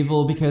Netanyahu's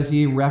evil because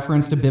he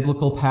referenced a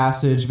biblical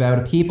passage about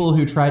a people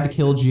who tried to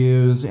kill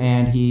Jews,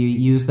 and he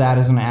used that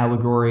as an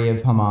allegory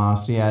of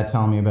Hamas. Yeah,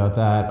 tell me about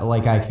that.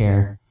 Like I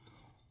care.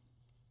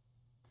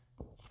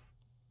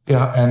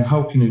 Yeah, and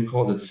how can you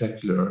call it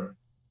secular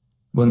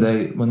when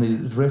they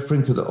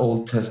referring to the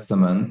Old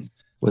Testament,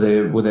 where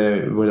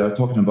they're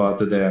talking about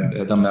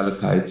the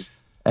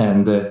Amalekites,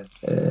 and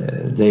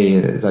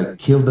they like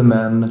kill the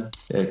men,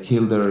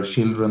 kill their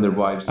children, their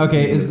wives.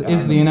 Okay,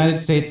 is the United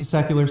States a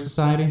secular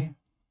society?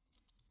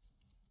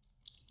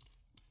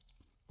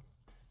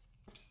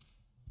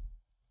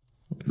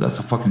 That's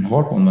a fucking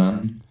hard one,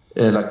 man.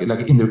 Like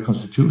in their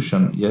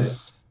constitution,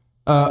 yes.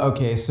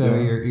 Okay, so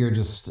you're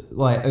just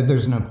like,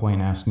 there's no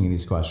point asking you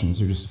these questions.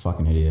 You're just a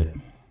fucking idiot.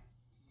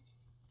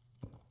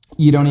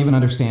 You don't even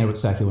understand what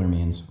secular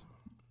means.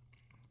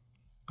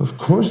 Of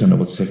course I know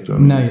what secular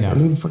means. No,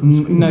 you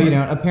don't. No, you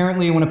don't.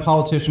 Apparently, when a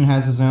politician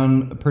has his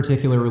own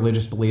particular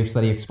religious beliefs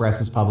that he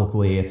expresses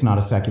publicly, it's not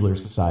a secular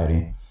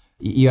society.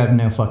 You have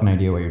no fucking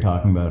idea what you're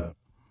talking about.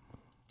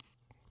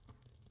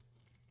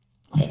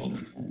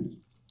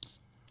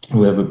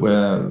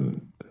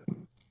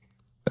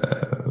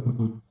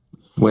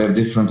 We have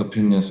different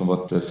opinions on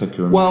what the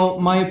secular means. Well,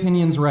 my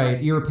opinion's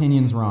right. Your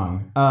opinion's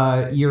wrong.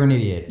 You're an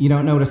idiot. You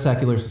don't know what a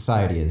secular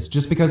society is.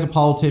 Just because a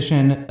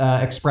politician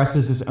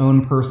expresses his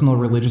own personal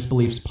religious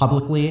beliefs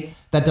publicly,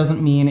 that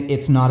doesn't mean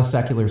it's not a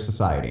secular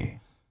society.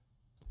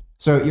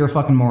 So you're a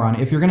fucking moron.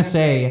 If you're going to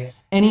say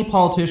any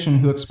politician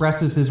who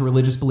expresses his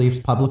religious beliefs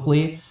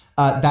publicly,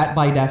 that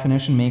by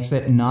definition makes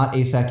it not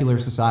a secular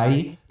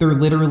society. There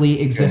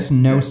literally exists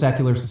no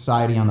secular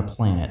society on the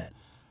planet.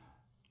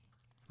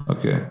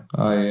 Okay,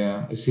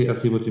 I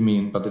see what you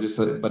mean, but it's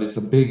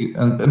a big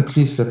and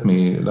please let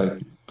me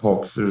like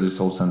talk through this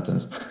whole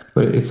sentence.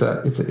 But it's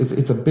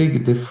a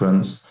big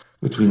difference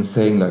between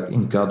saying like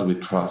in God we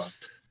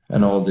trust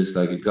and all this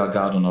like God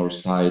on our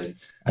side.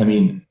 I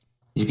mean,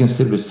 you can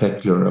still be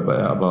secular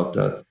about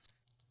that,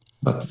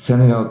 but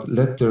sending out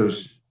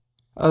letters.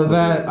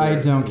 That I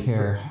don't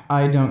care.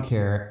 I don't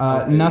care.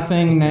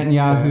 Nothing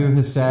Netanyahu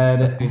has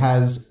said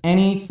has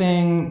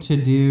anything to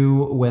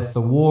do with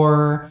the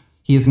war.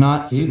 He has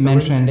not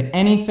mentioned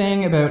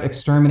anything about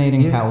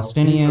exterminating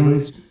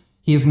Palestinians.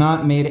 He has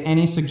not made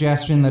any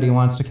suggestion that he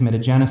wants to commit a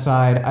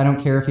genocide. I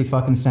don't care if he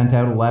fucking sent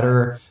out a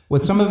letter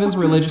with some of his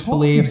religious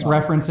beliefs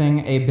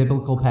referencing a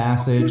biblical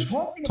passage,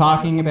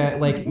 talking about,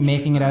 like,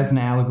 making it as an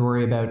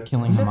allegory about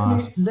killing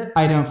Hamas.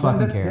 I don't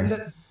fucking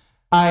care.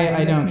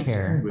 I don't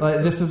care.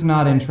 This is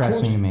not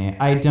interesting to me.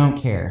 I don't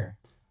care.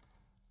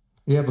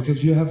 Yeah,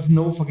 because you have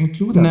no fucking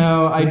clue. Then.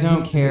 No, I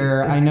don't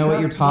care. I know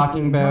what you're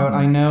talking about.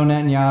 I know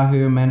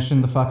Netanyahu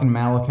mentioned the fucking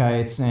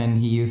Amalekites and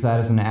he used that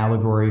as an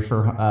allegory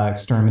for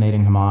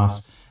exterminating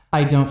Hamas.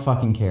 I don't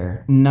fucking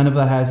care. None of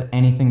that has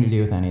anything to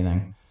do with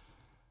anything.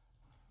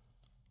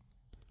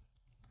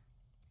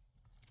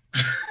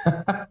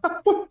 What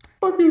the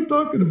fuck are you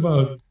talking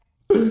about?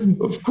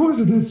 Of course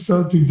it has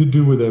something to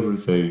do with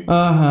everything.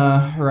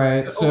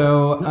 Right.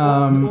 So,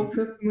 the Old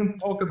Testament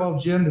talk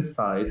about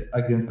genocide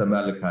against the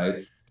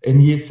Amalekites. And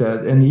he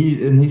said, and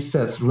he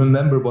says,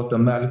 remember what the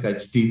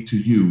Amalekites did to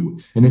you.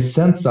 And he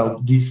sends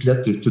out these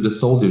letters to the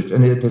soldiers,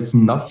 and it has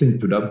nothing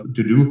to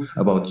do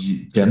about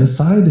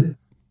genocide.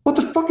 What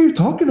the fuck are you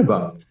talking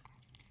about?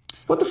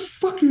 What the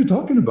fuck are you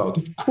talking about?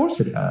 Of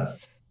course it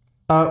has.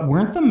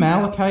 Weren't the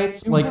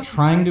Amalekites like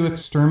trying to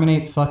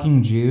exterminate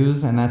fucking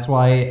Jews, and that's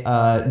why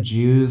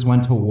Jews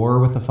went to war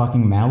with the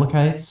fucking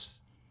Amalekites?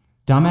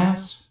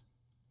 Dumbass.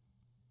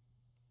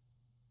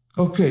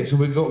 Okay, so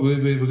we're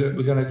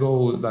gonna go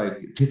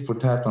like tit for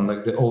tat on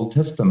like the Old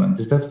Testament.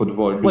 Is that what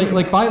we're doing?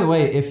 Like by the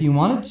way, if you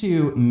wanted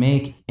to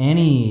make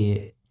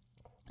any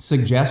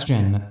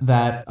suggestion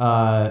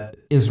that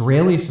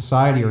Israeli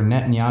society or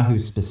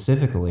Netanyahu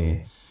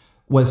specifically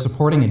was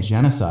supporting a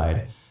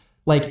genocide,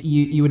 like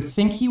you would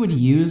think he would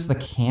use the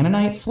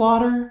Canaanite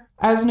slaughter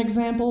as an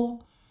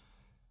example.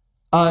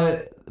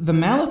 The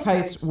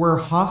Amalekites were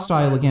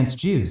hostile against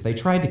Jews. They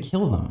tried to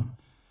kill them.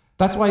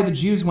 That's why the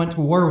Jews went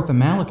to war with the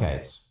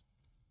Amalekites.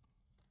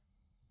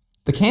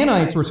 The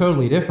Canaanites were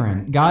totally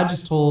different. God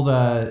just told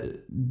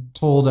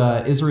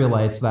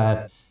Israelites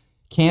that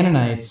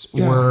Canaanites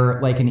were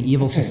like an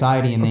evil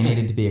society and they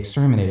needed to be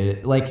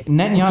exterminated. Like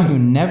Netanyahu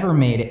never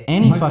made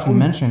any fucking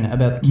mention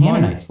about the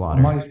Canaanite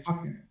slaughter.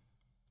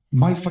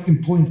 My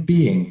fucking point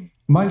being,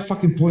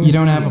 you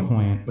don't have a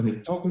point. When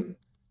he's talking,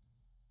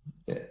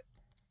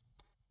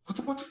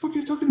 what the fuck are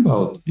you talking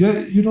about? Yeah,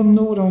 you don't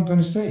know what I'm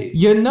gonna say.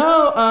 You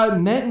know,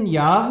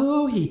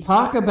 Netanyahu, he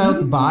talk about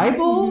the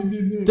Bible?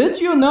 Did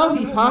you know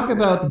he talk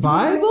about the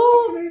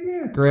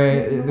Bible?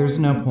 Great, there's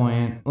no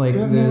point. Like,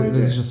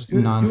 this is just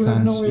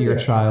nonsense. You're a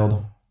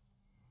child.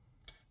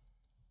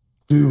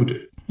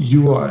 Dude,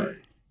 you are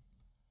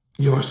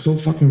so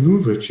fucking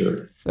rude,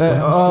 Richard.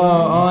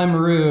 I'm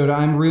rude.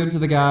 I'm rude to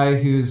the guy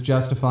who's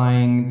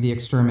justifying the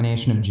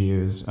extermination of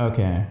Jews.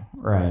 Okay,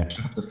 right.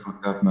 Shut the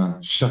fuck up, man.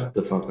 Shut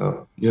the fuck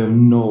up. You have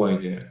no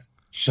idea.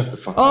 Shut the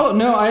fuck up. Oh,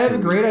 no, I have a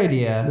great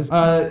idea.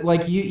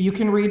 Like, you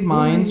can read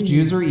minds.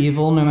 Jews are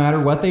evil no matter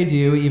what they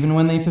do, even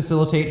when they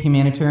facilitate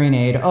humanitarian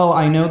aid. Oh,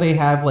 I know they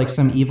have, like,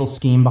 some evil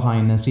scheme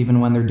behind this, even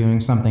when they're doing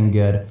something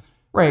good.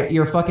 Right,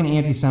 you're a fucking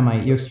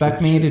anti-Semite. You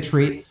expect me to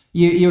treat...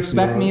 You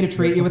expect me to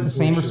treat you with the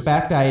same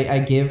respect I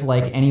give,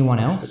 like, anyone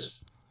else?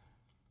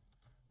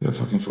 You're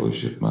fucking full of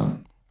shit,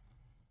 man.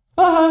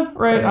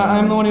 Right.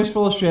 I'm the one who's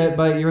full of shit,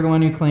 but you're the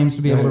one who claims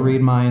to be able to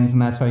read minds,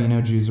 and that's how you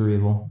know Jews are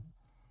evil.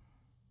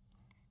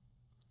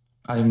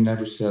 I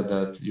never said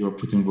that. You're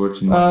putting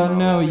words in my mouth.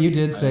 No, you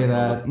did say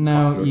that.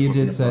 No, you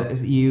did say...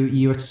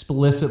 You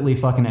explicitly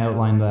fucking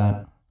outlined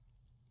that.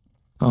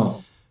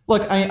 Oh.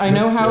 Look, I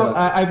know how...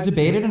 I've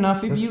debated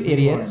enough of you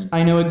idiots.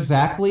 I know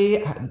exactly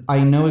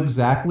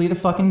the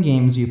fucking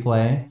games you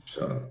play.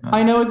 Shut up.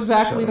 I know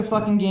exactly the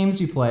fucking games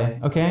you play,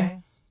 okay?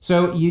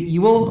 So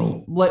you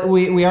will...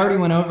 We already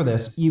went over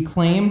this. You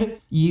claimed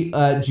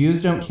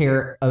Jews don't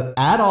care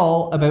at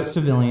all about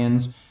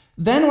civilians.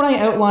 Then when I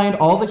outlined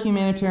all the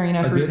humanitarian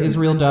efforts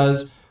Israel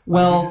does,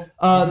 well,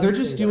 they're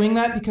just doing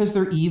that because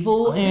they're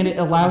evil and it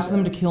allows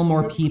them to kill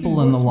more people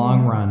in the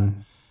long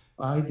run.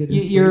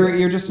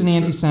 You're just an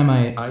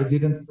anti-Semite. I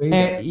didn't say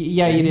that.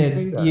 Yeah, you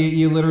did.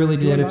 You literally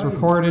did. It's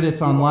recorded.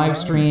 It's on live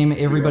stream.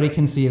 Everybody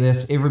can see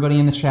this. Everybody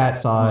in the chat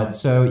saw it.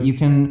 So you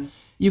can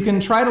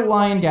try to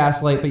lie and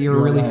gaslight, but you're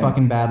a really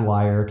fucking bad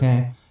liar.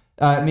 Okay.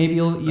 Maybe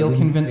you'll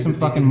convince some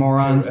fucking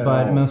morons,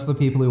 but most of the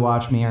people who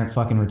watch me aren't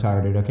fucking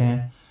retarded.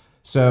 Okay.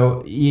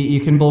 So you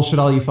can bullshit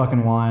all you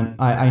fucking want.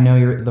 I know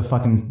you're the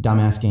fucking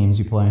dumbass games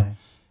you play.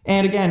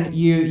 And again,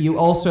 you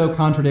also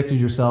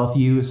contradicted yourself.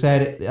 You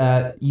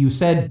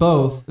said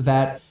both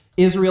that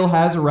Israel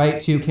has a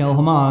right to kill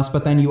Hamas,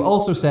 but then you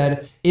also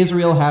said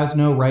Israel has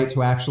no right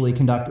to actually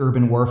conduct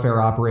urban warfare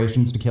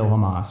operations to kill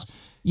Hamas.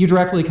 You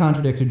directly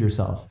contradicted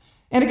yourself.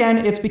 And again,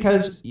 it's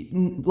because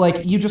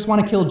like you just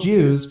want to kill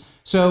Jews.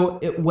 So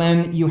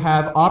when you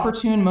have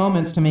opportune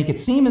moments to make it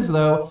seem as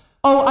though,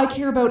 oh, I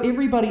care about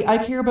everybody, I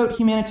care about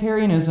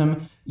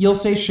humanitarianism, you'll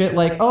say shit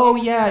like, oh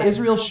yeah,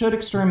 Israel should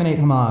exterminate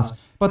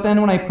Hamas. But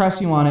then when I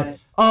press you on it,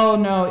 oh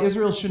no,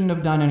 Israel shouldn't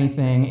have done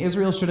anything.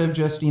 Israel should have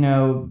just,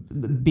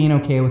 been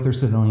okay with their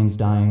civilians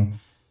dying.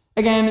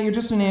 Again, you're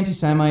just an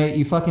anti-Semite,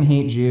 you fucking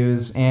hate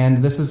Jews,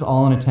 and this is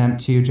all an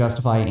attempt to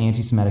justify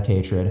anti-Semitic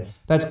hatred.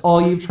 That's all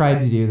you've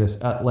tried to do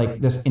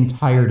this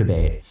entire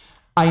debate.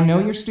 I know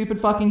your stupid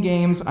fucking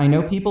games. I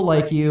know people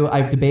like you.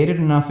 I've debated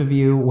enough of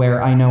you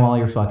where I know all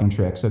your fucking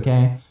tricks,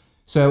 okay?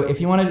 So if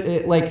you want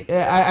to, like,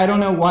 I don't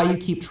know why you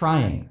keep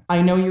trying.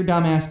 I know your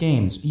dumbass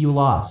games. You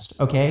lost,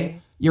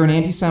 okay? You're an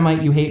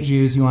anti-Semite. You hate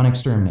Jews. You want to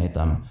exterminate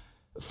them.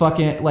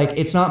 Fucking, like,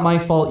 it's not my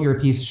fault you're a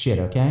piece of shit,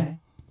 okay?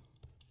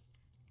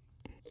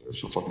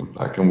 It's so fucking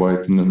black and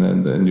white, and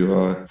then you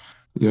have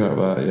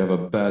a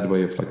bad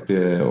way of like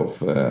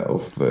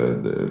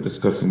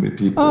discussing with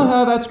people.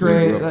 Oh, that's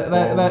great.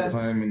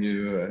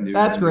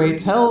 That's great.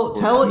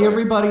 Tell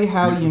everybody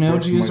how you know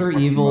Jews are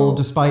evil,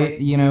 despite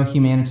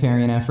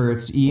humanitarian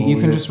efforts. You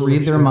can just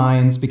read their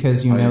minds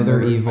because you know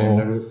they're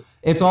evil.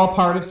 It's all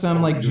part of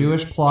some like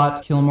Jewish plot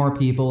to kill more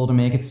people to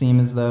make it seem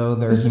as though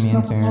they're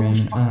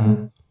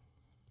humanitarian.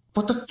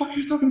 What the fuck are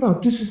you talking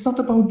about? This is not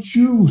about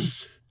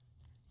Jews.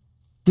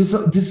 This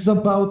is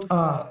about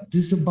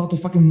a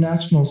fucking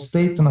national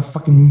state and a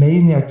fucking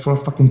maniac for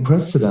a fucking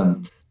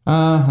president.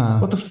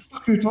 What the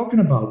fuck are you talking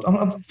about? I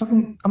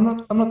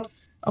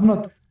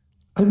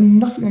have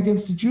nothing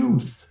against the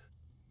Jews.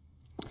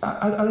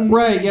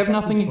 Right, you have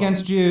nothing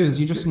against Jews.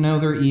 You just know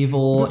they're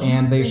evil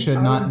and they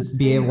should not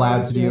be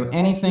allowed to do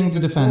anything to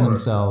defend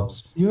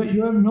themselves. You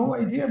have no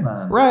idea,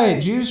 man.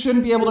 Right, Jews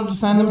shouldn't be able to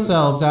defend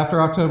themselves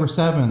after October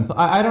 7th.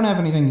 I don't have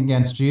anything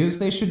against Jews.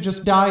 They should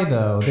just die,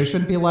 though. They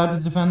shouldn't be allowed to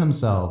defend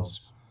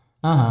themselves.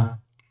 Like,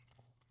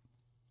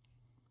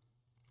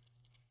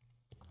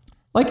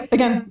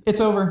 again,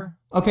 it's over.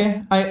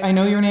 Okay? I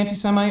know you're an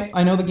anti-Semite.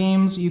 I know the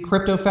games you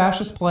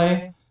crypto-fascists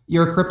play.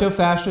 You're a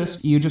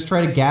crypto-fascist. You just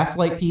try to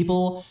gaslight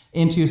people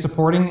into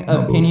supporting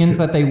opinions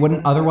that they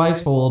wouldn't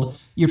otherwise hold.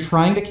 You're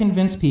trying to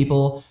convince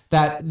people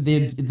that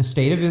the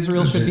state of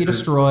Israel should be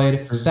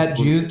destroyed, that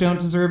Jews don't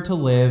deserve to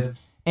live,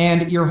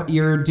 and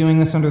you're doing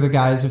this under the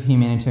guise of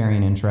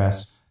humanitarian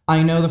interests.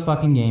 I know the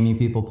fucking game you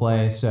people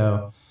play,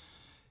 so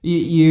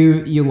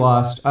you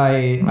lost.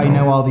 I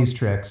know all these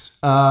tricks.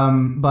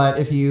 But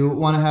if you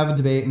want to have a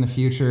debate in the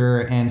future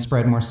and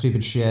spread more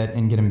stupid shit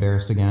and get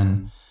embarrassed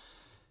again,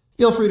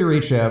 feel free to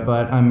reach out,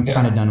 but I'm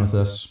kind of done with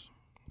this.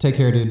 Take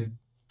care, dude.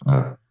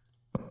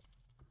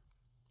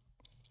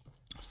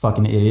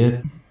 Fucking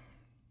idiot.